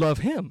really do love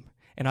him,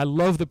 and I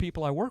love the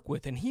people I work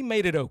with, and he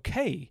made it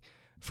okay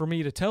for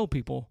me to tell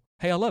people,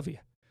 hey, I love you.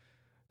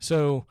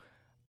 So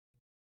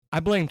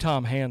I blame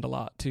Tom Hand a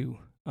lot too.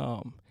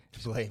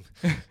 Blame.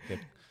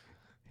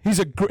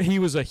 He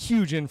was a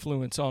huge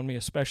influence on me,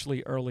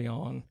 especially early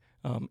on,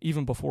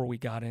 even before we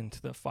got into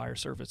the fire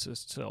service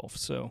itself.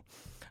 So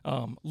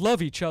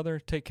love each other,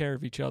 take care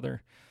of each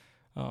other.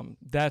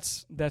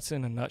 That's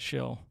in a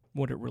nutshell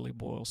what it really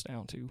boils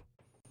down to.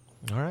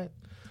 All right.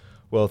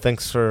 Well,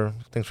 thanks for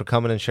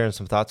coming and sharing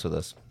some thoughts with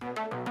us.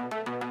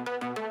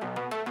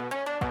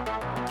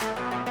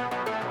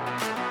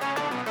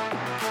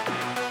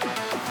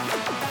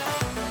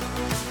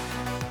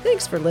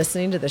 Thanks for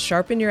listening to the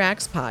Sharpen Your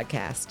Axe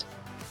podcast.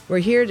 We're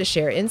here to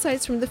share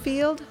insights from the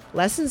field,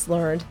 lessons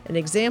learned, and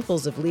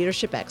examples of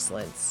leadership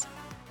excellence.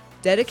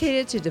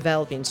 Dedicated to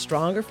developing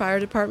stronger fire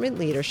department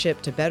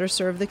leadership to better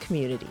serve the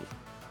community.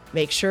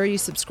 Make sure you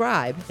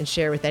subscribe and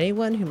share with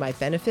anyone who might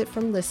benefit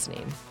from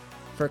listening.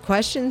 For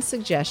questions,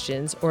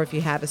 suggestions, or if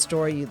you have a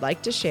story you'd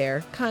like to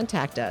share,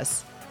 contact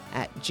us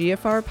at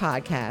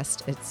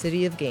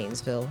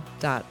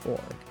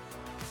gfrpodcast@cityofgainesville.org.